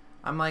what?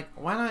 I'm like,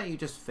 why not you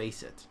just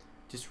face it?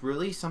 Just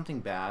release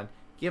something bad.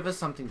 Give us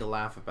something to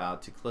laugh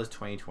about to close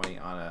 2020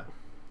 on a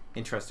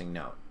interesting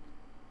note.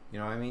 You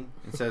know what I mean?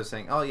 Instead of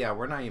saying, oh yeah,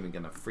 we're not even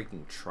going to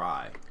freaking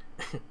try.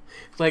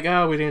 It's like,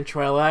 oh, we didn't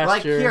try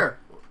last year. Like here.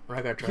 We're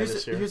not going to try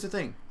this year. Here's the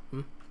thing.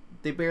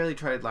 They barely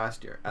tried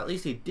last year. At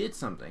least they did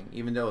something,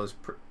 even though it was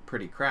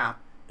pretty crap.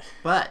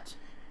 But...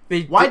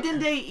 Why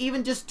didn't they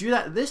even just do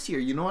that this year?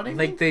 You know what I mean?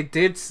 Like they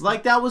did.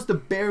 Like that was the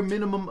bare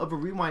minimum of a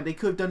rewind. They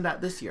could have done that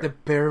this year. The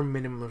bare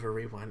minimum of a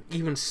rewind.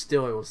 Even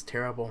still, it was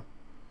terrible.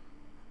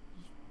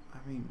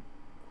 I mean,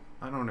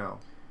 I don't know.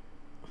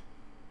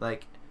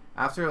 Like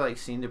after like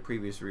seeing the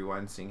previous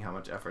rewind, seeing how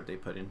much effort they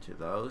put into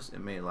those, it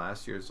made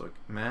last year's look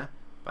meh.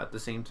 but at the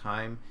same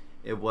time,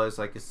 it was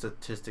like a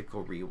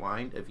statistical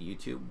rewind of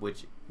YouTube,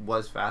 which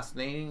was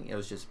fascinating. It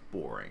was just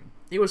boring.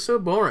 It was so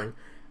boring,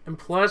 and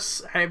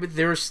plus,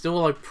 there are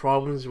still like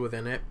problems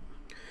within it.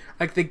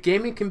 Like the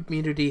gaming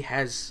community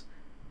has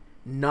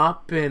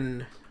not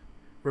been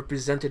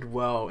represented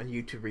well in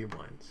YouTube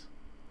rewinds.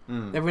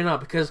 Definitely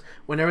not, because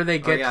whenever they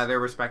get... Oh, yeah, they're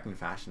respecting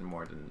fashion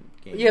more than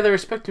gaming. Yeah, they're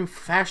respecting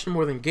fashion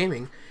more than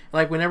gaming.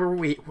 Like,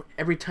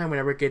 every time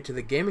we get to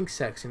the gaming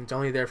section, it's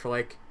only there for,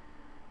 like,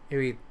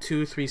 maybe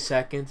 2-3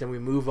 seconds, and we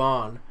move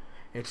on.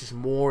 And it's just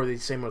more of the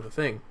same other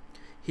thing.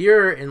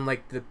 Here, in,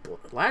 like, the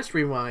last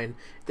rewind,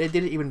 they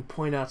didn't even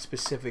point out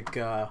specific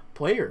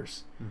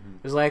players. Mm-hmm.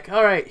 It was like,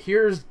 alright,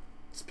 here's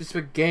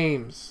specific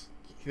games.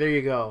 There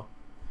you go.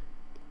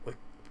 Like,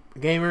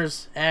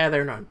 gamers,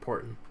 they're not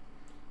important.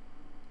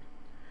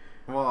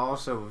 Well,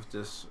 also with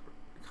this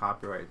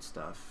copyright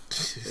stuff,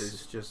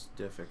 it's just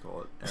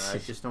difficult, and I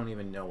just don't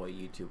even know what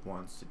YouTube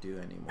wants to do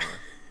anymore.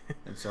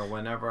 And so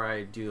whenever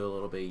I do a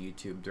little bit of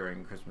YouTube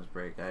during Christmas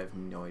break, I have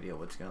no idea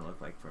what's going to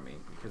look like for me,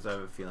 because I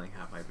have a feeling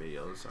half my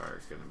videos are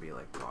going to be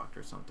like blocked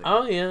or something.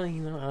 Oh yeah,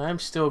 I'm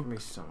still... It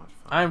makes so much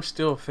fun. I'm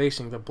still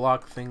facing the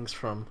block things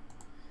from...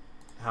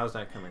 How's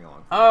that coming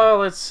along? Oh,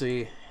 let's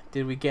see.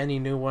 Did we get any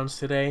new ones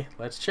today?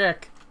 Let's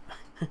check.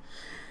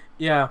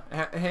 Yeah.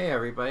 Hey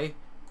everybody.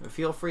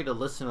 Feel free to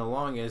listen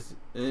along as...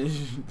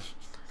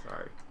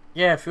 Sorry.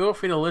 Yeah, feel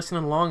free to listen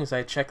along as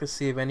I check to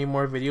see if any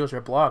more videos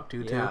are blocked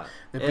due to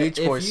the Beach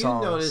Boys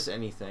songs. If you notice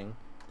anything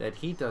that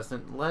he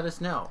doesn't, let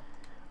us know.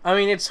 I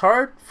mean, it's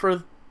hard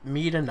for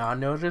me to not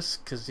notice,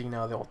 because,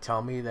 they'll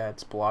tell me that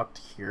it's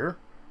blocked here.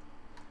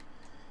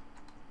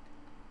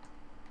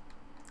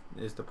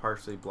 Is the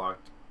partially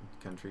blocked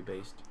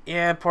country-based?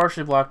 Yeah,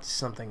 partially blocked is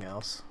something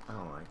else. I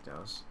don't like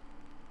those.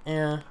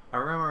 Yeah. I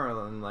remember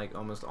like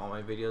almost all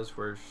my videos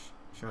were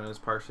shown as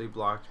partially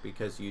blocked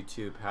because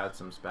YouTube had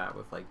some spat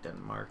with like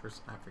Denmark or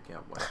I forget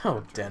what. Oh,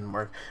 country.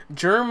 Denmark.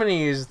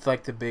 Germany is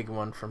like the big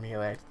one for me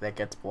that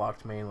gets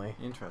blocked mainly.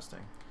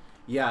 Interesting.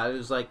 Yeah, it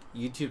was like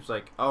YouTube's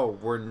like, oh,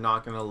 we're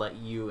not gonna let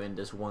you in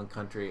this one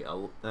country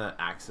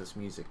access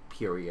music.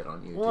 Period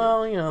on YouTube.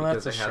 Well,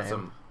 because that's a they had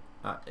shame.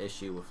 some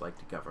issue with like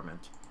the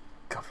government.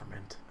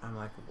 I'm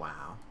like,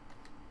 wow.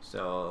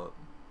 So,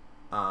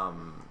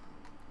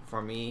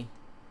 for me,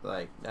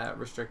 like that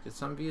restricted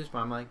some views, but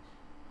I'm like,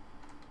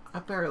 I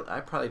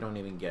probably don't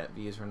even get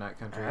views from that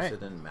country, so it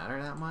didn't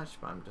matter that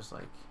much. But I'm just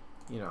like,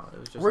 it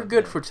was just. We're like,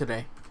 good for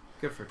today.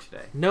 Good for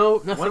today.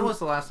 No, nothing. When was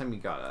the last time you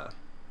got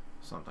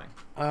something?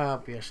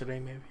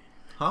 Yesterday maybe.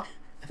 Huh?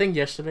 I think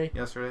yesterday.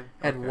 Yesterday.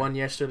 I had one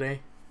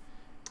yesterday.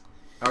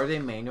 Are they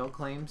manual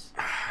claims?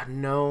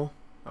 No.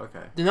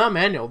 Okay. They're not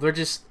manual. They're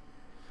just.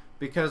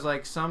 Because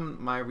like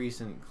my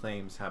recent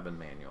claims have been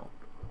manual.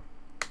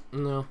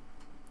 No.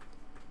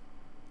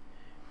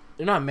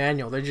 They're not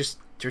manual. They're just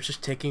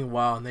taking a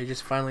while, and they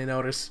just finally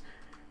notice,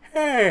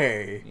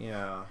 hey.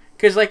 Yeah.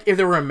 Because like if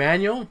they were a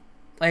manual,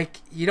 like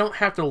you don't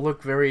have to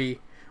look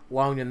very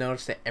long to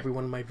notice that every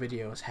one of my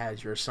videos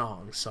has your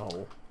song.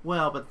 So.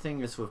 Well, but the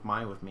thing is with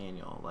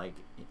manual, like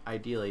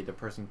ideally the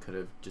person could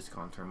have just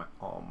gone through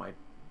all my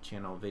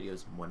channel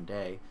videos in one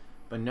day,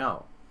 but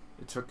no,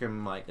 it took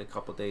him like a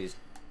couple days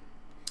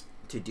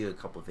to do a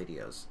couple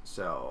videos.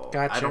 So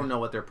gotcha. I don't know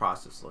what their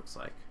process looks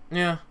like.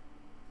 Yeah.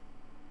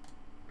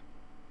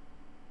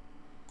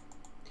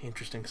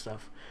 Interesting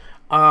stuff.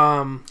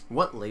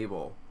 What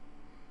label?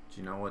 Do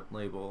you know what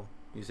label?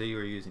 You say you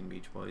were using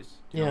Beach Boys.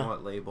 Do you know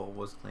what label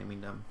was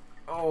claiming them?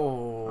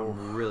 Oh.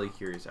 I'm really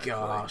curious, actually.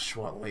 Gosh,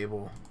 what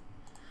label?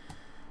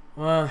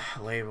 Well,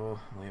 label.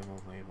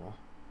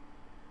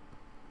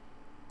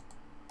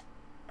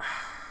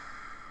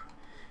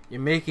 You're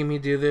making me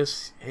do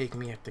this. Making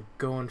me have to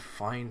go and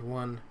find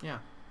one. Yeah.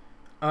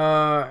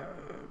 Not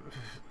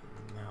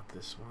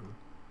this one.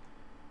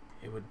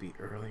 It would be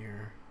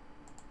earlier.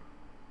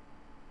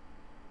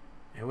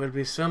 It would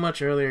be so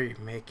much earlier. You're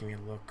making me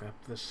look up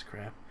this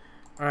crap.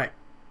 Alright.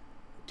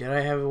 Did I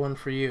have one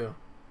for you?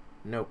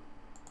 Nope.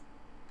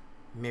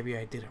 Maybe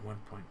I did at one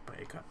point, but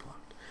it got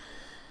blocked.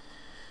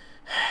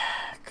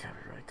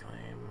 Copyright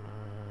claim.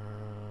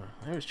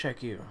 Let me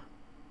check you.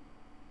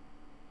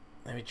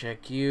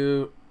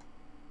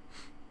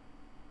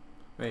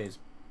 Wait, is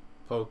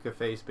Poker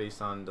Face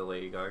based on the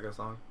Lady Gaga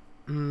song?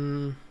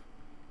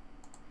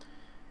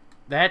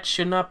 That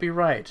should not be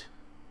right.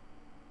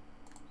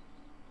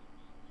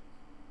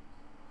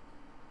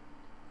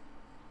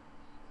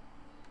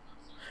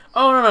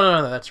 Oh,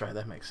 no, that's right.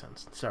 That makes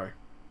sense. Sorry.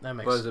 That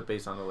makes sense. Was it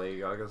based on the Lady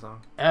Gaga song?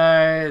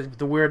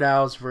 The Weird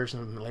Al's version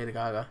of Lady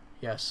Gaga.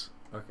 Yes.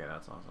 Okay,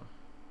 that's awesome.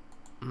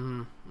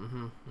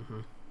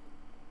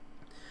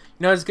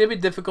 It's gonna be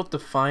difficult to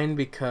find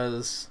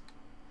because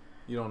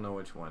you don't know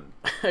which one.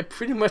 I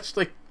pretty much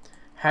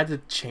had to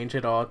change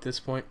it all at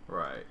this point.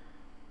 Right.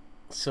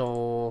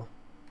 So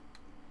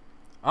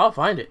I'll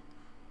find it.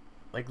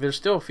 There's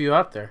still a few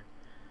out there.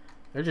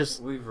 They're just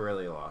we've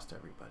really lost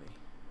everybody.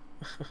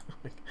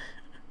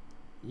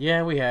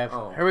 Yeah, we have.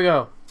 Oh. Here we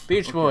go.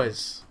 Beach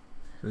Boys.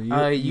 So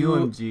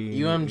UMG.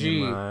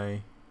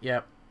 UMG.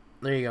 Yep.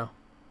 There you go.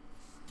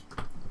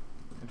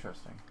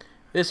 Interesting.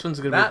 This one's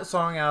gonna That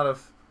song out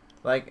of,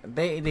 like,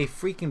 they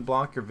freaking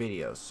block your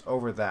videos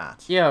over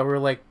that. Yeah, we're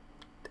like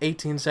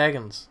 18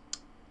 seconds.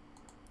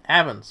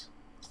 Happens.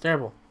 It's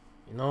terrible.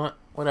 You know what?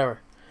 Whatever.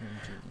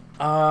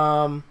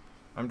 I'm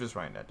just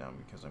writing that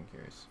down because I'm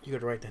curious. You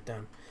gotta write that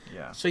down.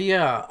 Yeah. So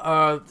yeah,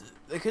 I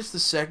guess the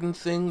second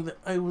thing that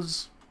I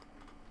was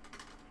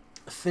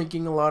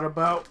thinking a lot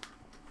about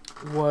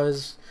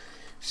was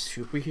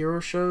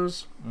superhero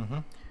shows. Mm-hmm.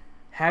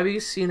 Have you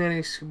seen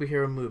any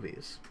superhero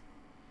movies?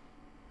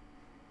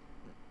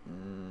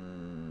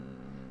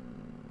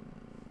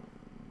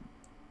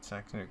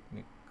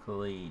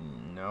 Technically,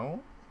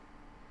 no.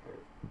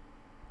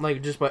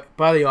 Like, just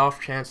by the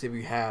off chance if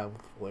you have,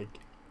 like,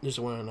 just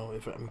want to know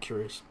if I'm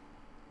curious.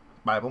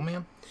 Bible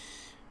Man?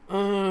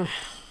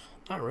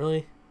 Not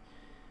really.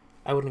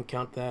 I wouldn't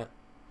count that.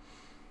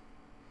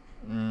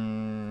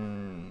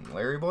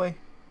 Larry Boy?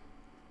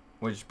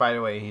 Which, by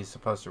the way, he's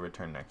supposed to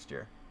return next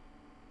year.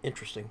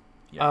 Interesting.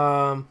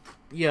 Yeah.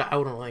 Yeah, I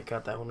wouldn't like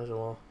count that one as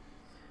well.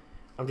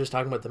 I'm just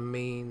talking about the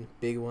main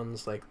big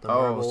ones, like the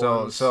Marvel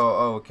ones.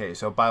 Okay.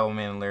 So Bible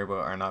Man and Larry Boy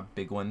are not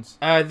big ones?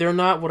 They're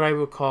not what I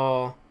would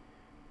call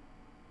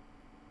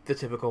the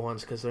typical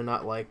ones, because they're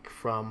not, like,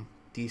 from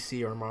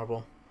DC or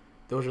Marvel.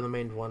 Those are the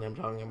main ones I'm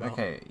talking about.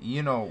 Okay,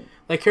 you know...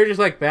 Like, characters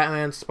like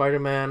Batman,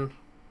 Spider-Man,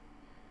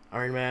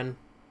 Iron Man,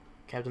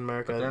 Captain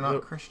America. But they're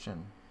not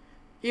Christian.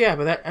 Yeah,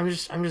 but that I'm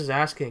just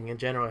asking in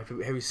general.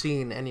 Have you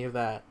seen any of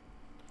that?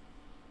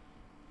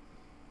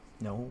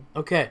 No.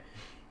 Okay,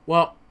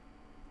 well,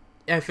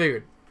 yeah, I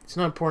figured it's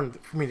not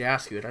important for me to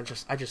ask you it. I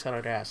just thought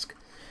I'd ask.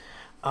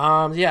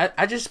 Yeah,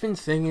 I just been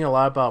thinking a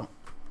lot about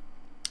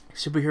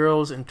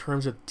superheroes in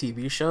terms of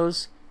TV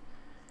shows,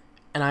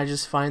 and I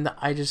just find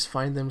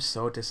them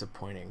so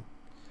disappointing.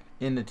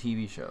 In the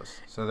TV shows,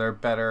 so they're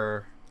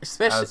better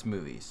as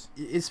movies,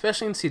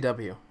 especially in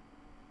CW.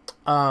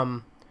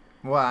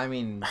 Well, I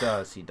mean, the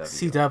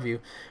CW. CW,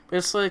 but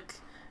it's like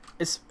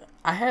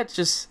I had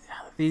just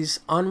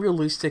these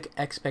unrealistic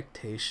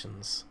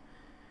expectations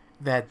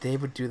that they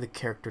would do the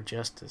character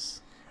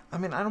justice. I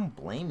mean, I don't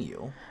blame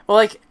you. Well,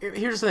 like,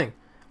 here's the thing.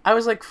 I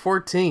was like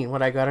 14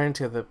 when I got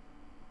into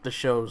the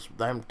shows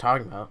that I'm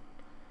talking about.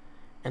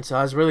 And so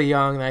I was really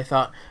young, and I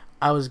thought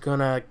I was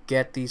gonna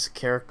get these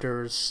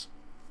characters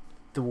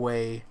the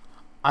way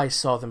I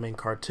saw them in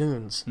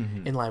cartoons,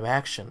 in live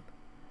action.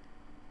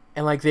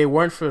 And, like, they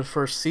weren't for the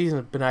first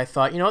season, but I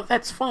thought,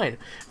 that's fine.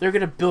 They're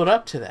gonna build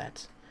up to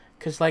that.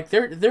 Because, like,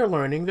 they're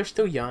learning, they're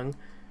still young,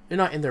 they're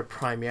not in their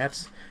prime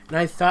yet. And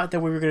I thought that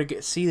we were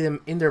gonna see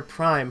them in their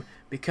prime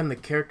become the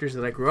characters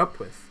that I grew up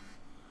with.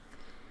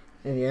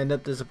 And you end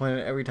up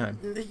disappointed every time.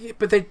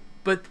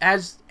 But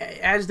as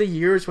the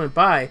years went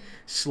by,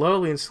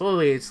 slowly,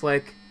 it's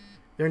like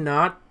they're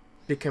not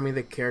becoming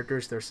the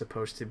characters they're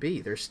supposed to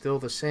be. They're still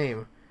the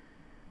same,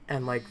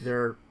 and, like,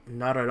 they're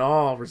not at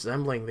all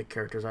resembling the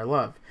characters I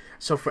love.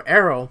 So for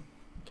Arrow,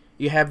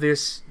 you have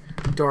this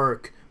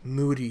dark,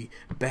 moody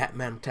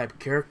Batman type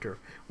character,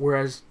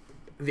 whereas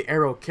the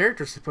Arrow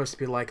character is supposed to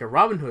be like a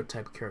Robin Hood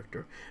type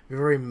character,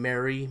 very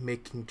merry,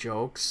 making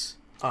jokes.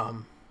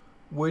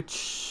 Which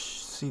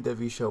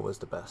CW show was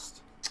the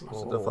best?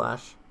 Was it The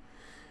Flash?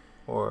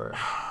 Or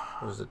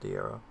was it The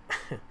Arrow?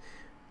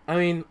 I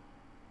mean,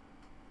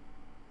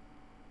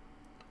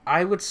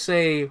 I would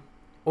say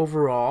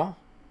overall,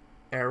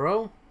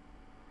 Arrow.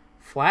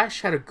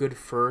 Flash had a good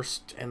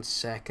first and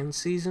second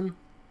season,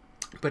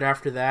 but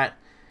after that,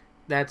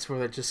 that's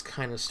where it just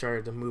kind of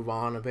started to move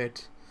on a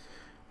bit.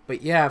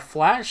 But yeah,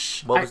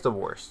 Flash... What was the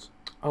worst?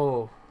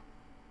 Oh,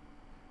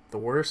 the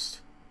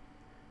worst?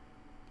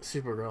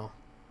 Supergirl.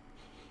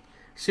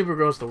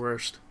 Supergirl's the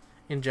worst,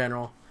 in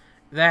general.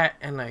 That,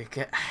 and,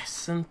 like,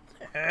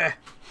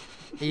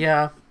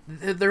 yeah,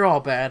 they're all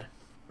bad.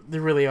 They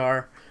really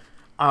are.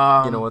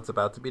 You know what's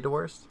about to be the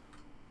worst?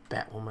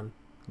 Batwoman.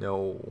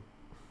 No.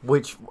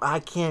 Which, I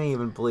can't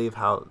even believe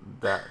how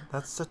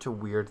that's such a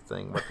weird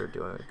thing, what they're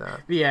doing with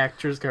that. The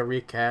actress got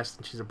recast,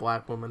 and she's a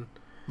black woman.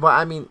 Well,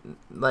 I mean,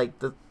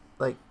 the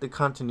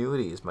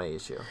continuity is my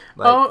issue.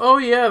 Like, oh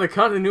yeah, the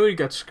continuity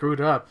got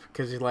screwed up,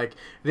 because, like,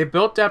 they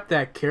built up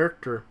that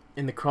character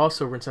in the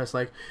crossover, and says,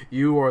 like,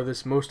 you are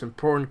this most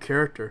important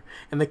character,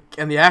 and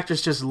the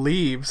actress just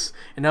leaves,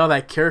 and now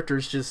that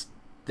character's just,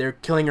 they're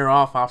killing her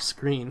off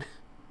screen.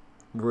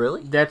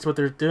 Really? That's what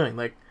they're doing.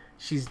 Like,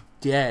 she's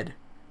dead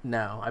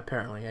now,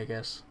 apparently, I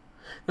guess.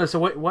 No, so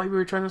what were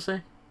you trying to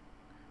say?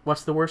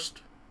 What's the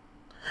worst?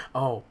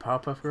 Oh,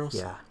 Powerpuff Girls?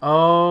 Yeah.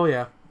 Oh,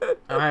 yeah.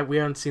 We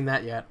haven't seen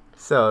that yet.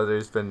 So,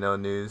 there's been no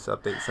news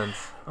update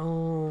since?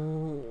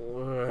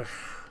 Oh,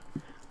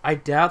 I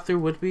doubt there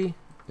would be.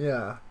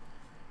 Yeah.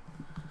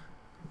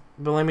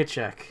 But let me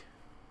check.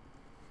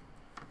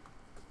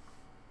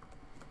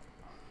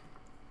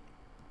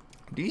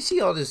 Do you see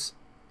all this?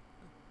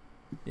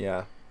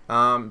 Yeah.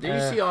 Did you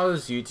see all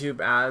those YouTube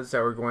ads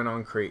that were going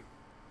on?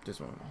 This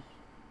one.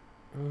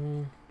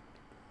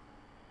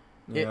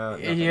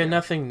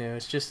 Nothing new.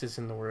 It's just it's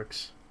in the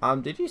works.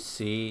 Did you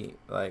see,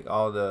 like,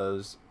 all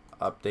those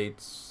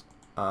updates?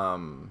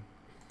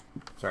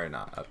 Sorry,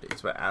 not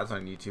updates, but ads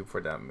on YouTube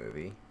for that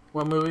movie.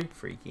 What movie?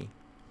 Freaky.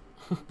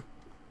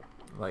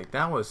 Like,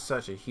 that was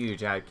such a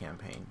huge ad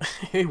campaign.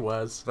 It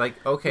was. Like,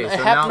 okay, It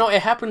so now... No,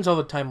 it happens all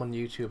the time on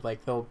YouTube.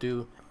 Like, they'll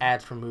do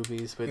ads for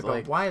movies, but Yeah,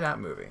 like... but why that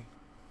movie?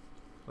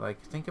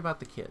 Like, think about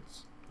the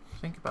kids.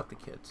 Think about the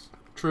kids.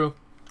 True.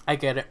 I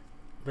get it.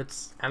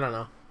 I don't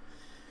know.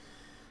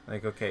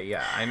 Like, okay,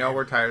 yeah, I know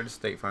we're tired of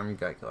State Farm and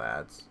Geico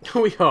ads.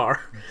 We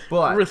are.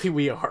 But... Really,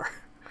 we are.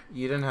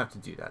 You didn't have to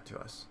do that to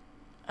us.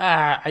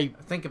 I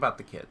Think about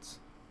the kids.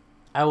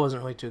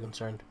 wasn't really too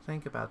concerned.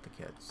 Think about the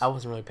kids. I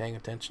wasn't really paying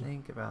attention.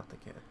 Think about the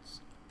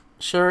kids.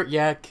 Sure,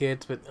 yeah,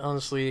 kids, but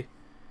honestly,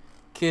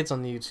 kids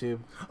on YouTube.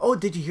 Oh,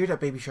 did you hear that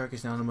Baby Shark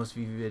is now the most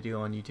viewed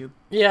video on YouTube?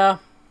 Yeah.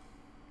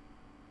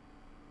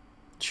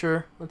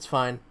 Sure, that's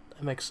fine.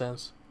 That makes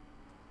sense.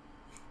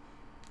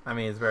 I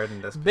mean, it's better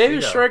than this.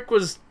 Baby Shark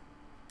was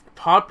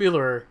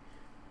popular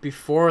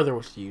before there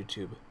was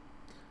YouTube.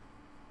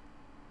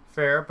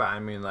 Fair, but I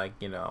mean, like,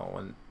 you know,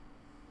 when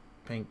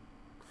Pink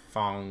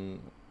Fong,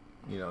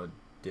 you know,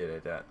 did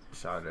it, that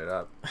shot it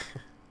up.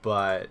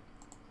 But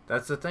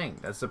that's the thing.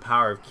 That's the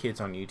power of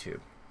kids on YouTube.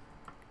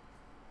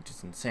 Which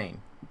is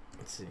insane.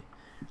 Let's see.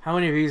 How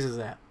many views is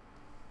that?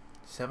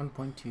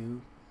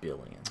 7.2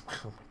 billion.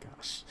 Oh my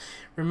gosh.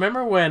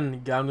 Remember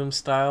when Gangnam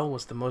Style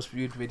was the most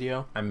viewed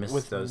video? I missed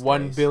with those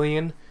 1 days.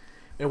 billion?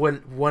 And when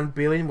 1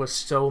 billion was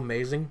so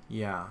amazing?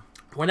 Yeah.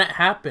 When that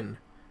happened,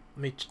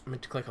 let me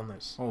click on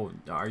this. Oh,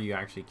 are you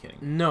actually kidding?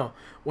 No.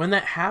 When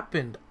that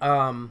happened,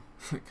 How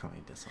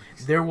many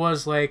dislikes? there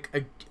was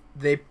like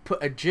they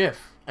put a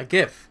GIF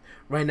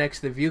right next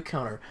to the view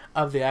counter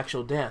of the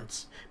actual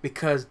dance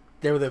because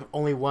they were the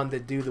only one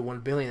that do the 1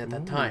 billion at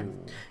that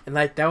time. And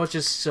like that was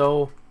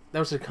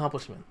an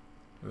accomplishment.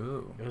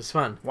 Ooh. It was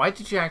fun. Why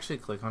did you actually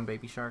click on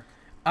Baby Shark?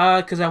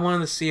 Because I wanted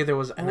to see if there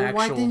was an actual...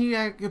 Why didn't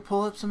you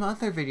pull up some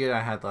other video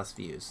that had less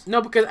views?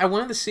 No, because I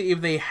wanted to see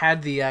if they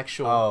had the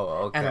actual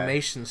okay.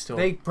 animation still.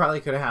 They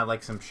probably could have had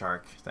like some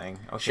shark thing.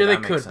 Okay, sure, they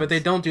that could, makes but they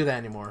sense. don't do that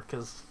anymore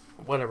because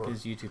whatever.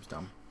 Because YouTube's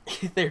dumb.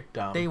 They're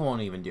dumb. They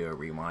won't even do a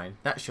rewind.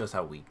 That shows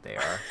how weak they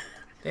are.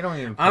 They don't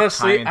even put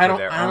honestly, time into I don't.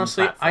 their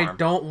Honestly, own I platform.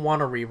 don't want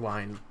to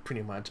rewind.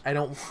 Pretty much, I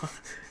don't.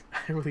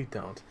 I really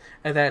don't.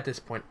 At this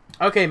point,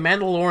 okay,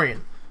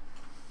 Mandalorian.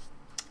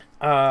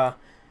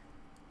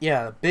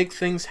 Yeah, big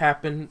things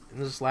happen in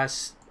this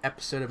last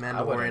episode of Mandalorian.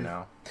 I wouldn't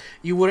know.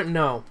 You wouldn't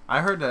know.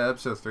 I heard that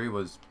episode 3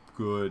 was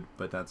good,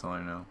 but that's all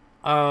I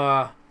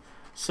know.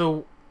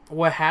 So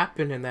what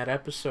happened in that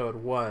episode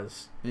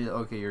was... Yeah,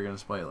 okay, you're going to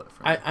spoil it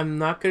for me. I'm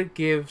not going to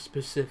give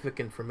specific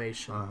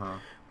information, Uh-huh.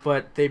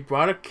 but they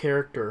brought a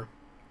character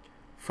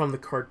from the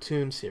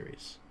cartoon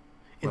series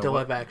into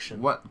live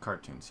action. What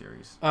cartoon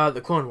series? The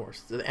Clone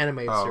Wars, the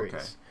animated series.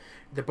 Okay.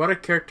 They brought a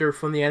character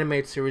from the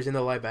animated series into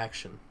live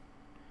action.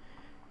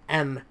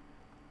 And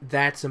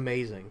that's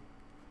amazing.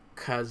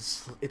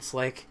 Because it's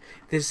like,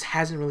 this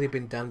hasn't really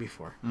been done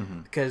before.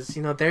 Mm-hmm. Because,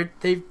 you know, they've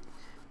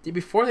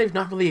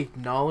not really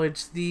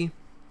acknowledged the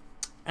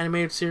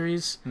animated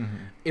series. Mm-hmm.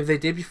 If they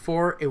did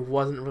before, it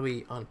wasn't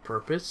really on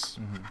purpose.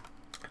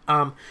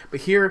 Mm-hmm.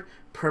 But here,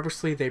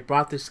 purposely, they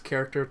brought this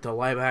character to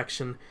live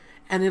action,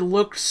 and it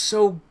looked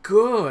so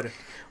good.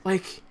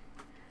 Like,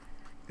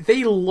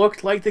 they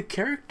looked like the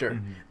character.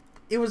 Mm-hmm.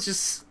 It was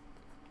just...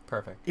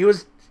 Perfect. It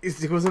was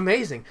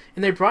amazing.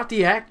 And they brought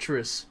the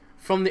actress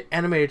from the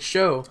animated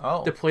show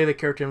to play the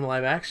character in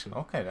live action.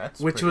 Okay, that's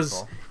which was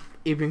cool.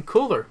 even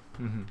cooler.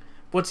 Mm-hmm.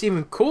 What's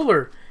even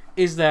cooler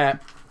is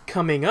that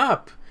coming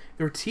up,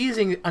 they're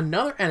teasing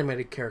another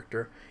animated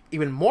character,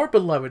 even more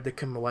beloved, to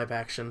come to live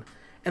action.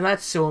 And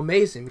that's so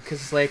amazing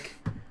because it's like,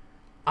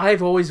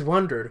 I've always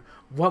wondered,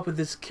 what would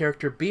this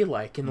character be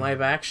like in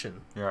live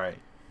action? You're right.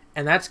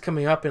 And that's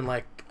coming up in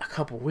like a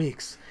couple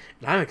weeks.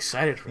 And I'm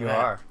excited for that. You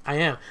are. I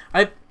am.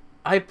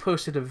 I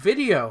posted a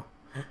video.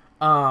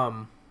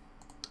 I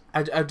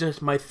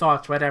just my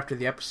thoughts right after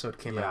the episode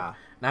came out.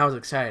 And I was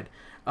excited.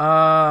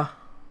 Yeah.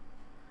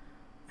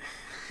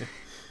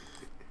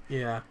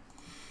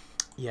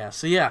 Yeah,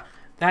 so yeah.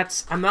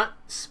 I'm not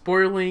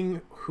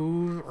spoiling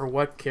who or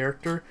what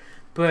character,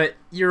 but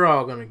you're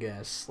all gonna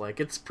guess. Like,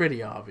 it's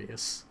pretty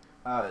obvious.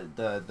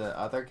 The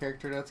other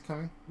character that's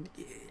coming?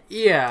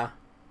 Yeah.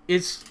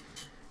 It's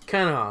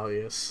kind of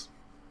obvious.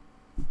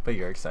 But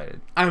you're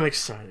excited. I'm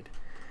excited.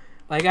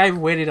 Like, I've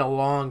waited a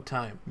long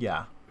time.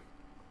 Yeah.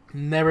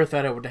 Never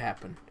thought it would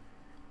happen.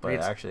 But it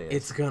actually is.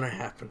 It's gonna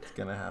happen. It's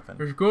gonna happen.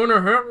 It's gonna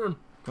happen.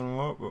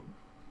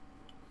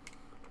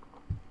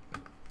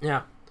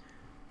 Yeah.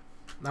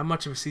 Not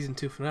much of a season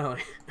 2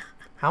 finale.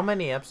 How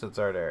many episodes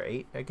are there?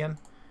 8 again?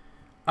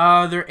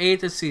 They're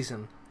 8 this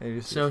season. 8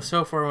 a So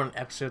season. far we're on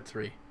episode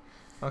 3.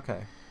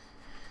 Okay.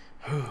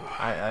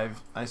 I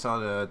saw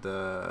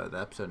the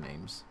episode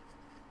names.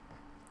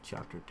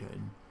 Chapter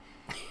 10.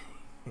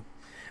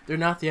 They're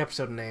not the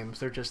episode names,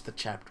 they're just the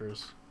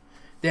chapters.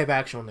 They have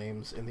actual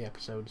names in the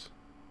episodes.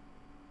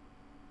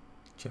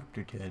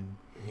 Chapter 10.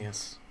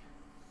 Yes.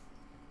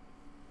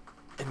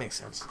 It makes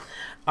sense.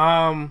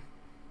 So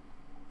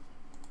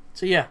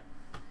yeah.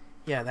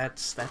 Yeah,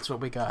 that's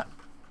what we got.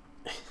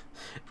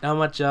 Not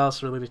much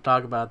else really to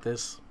talk about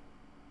this.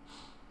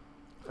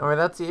 I mean,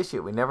 that's the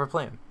issue. We never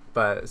plan.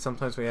 But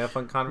sometimes we have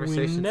fun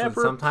conversations. We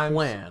never and sometimes,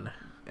 plan.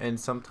 And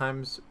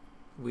sometimes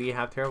we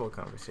have terrible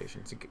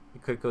conversations. It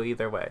could go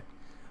either way.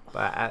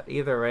 But at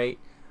either rate,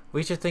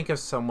 we should think of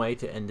some way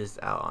to end this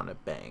out on a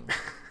bang.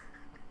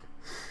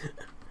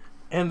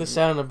 And the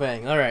sound of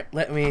bang. All right,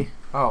 let me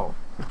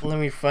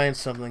find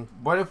something.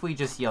 What if we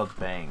just yelled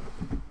bang?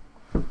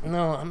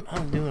 No,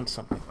 I'm doing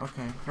something.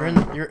 Okay.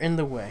 You're in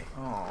the way.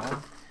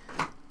 Oh.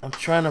 I'm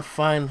trying to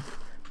find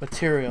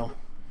material.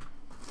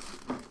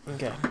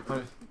 Okay.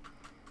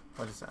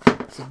 What is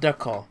that? It's a duck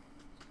call.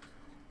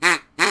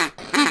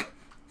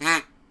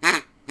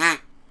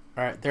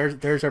 All right,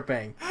 there's our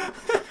bang.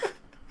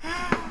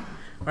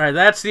 All right,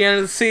 that's the end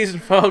of the season,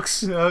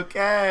 folks.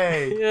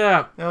 Okay.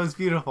 Yeah. That was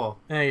beautiful.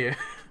 Thank you.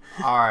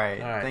 All right.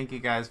 All right. Thank you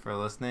guys for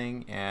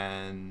listening,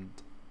 and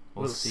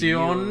we'll see you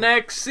on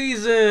next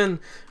season,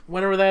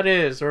 whenever that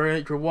is, or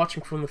if you're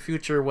watching from the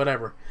future,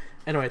 whatever.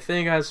 Anyway,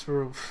 thank you guys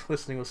for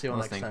listening. We'll see you all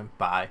next time.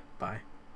 Bye. Bye.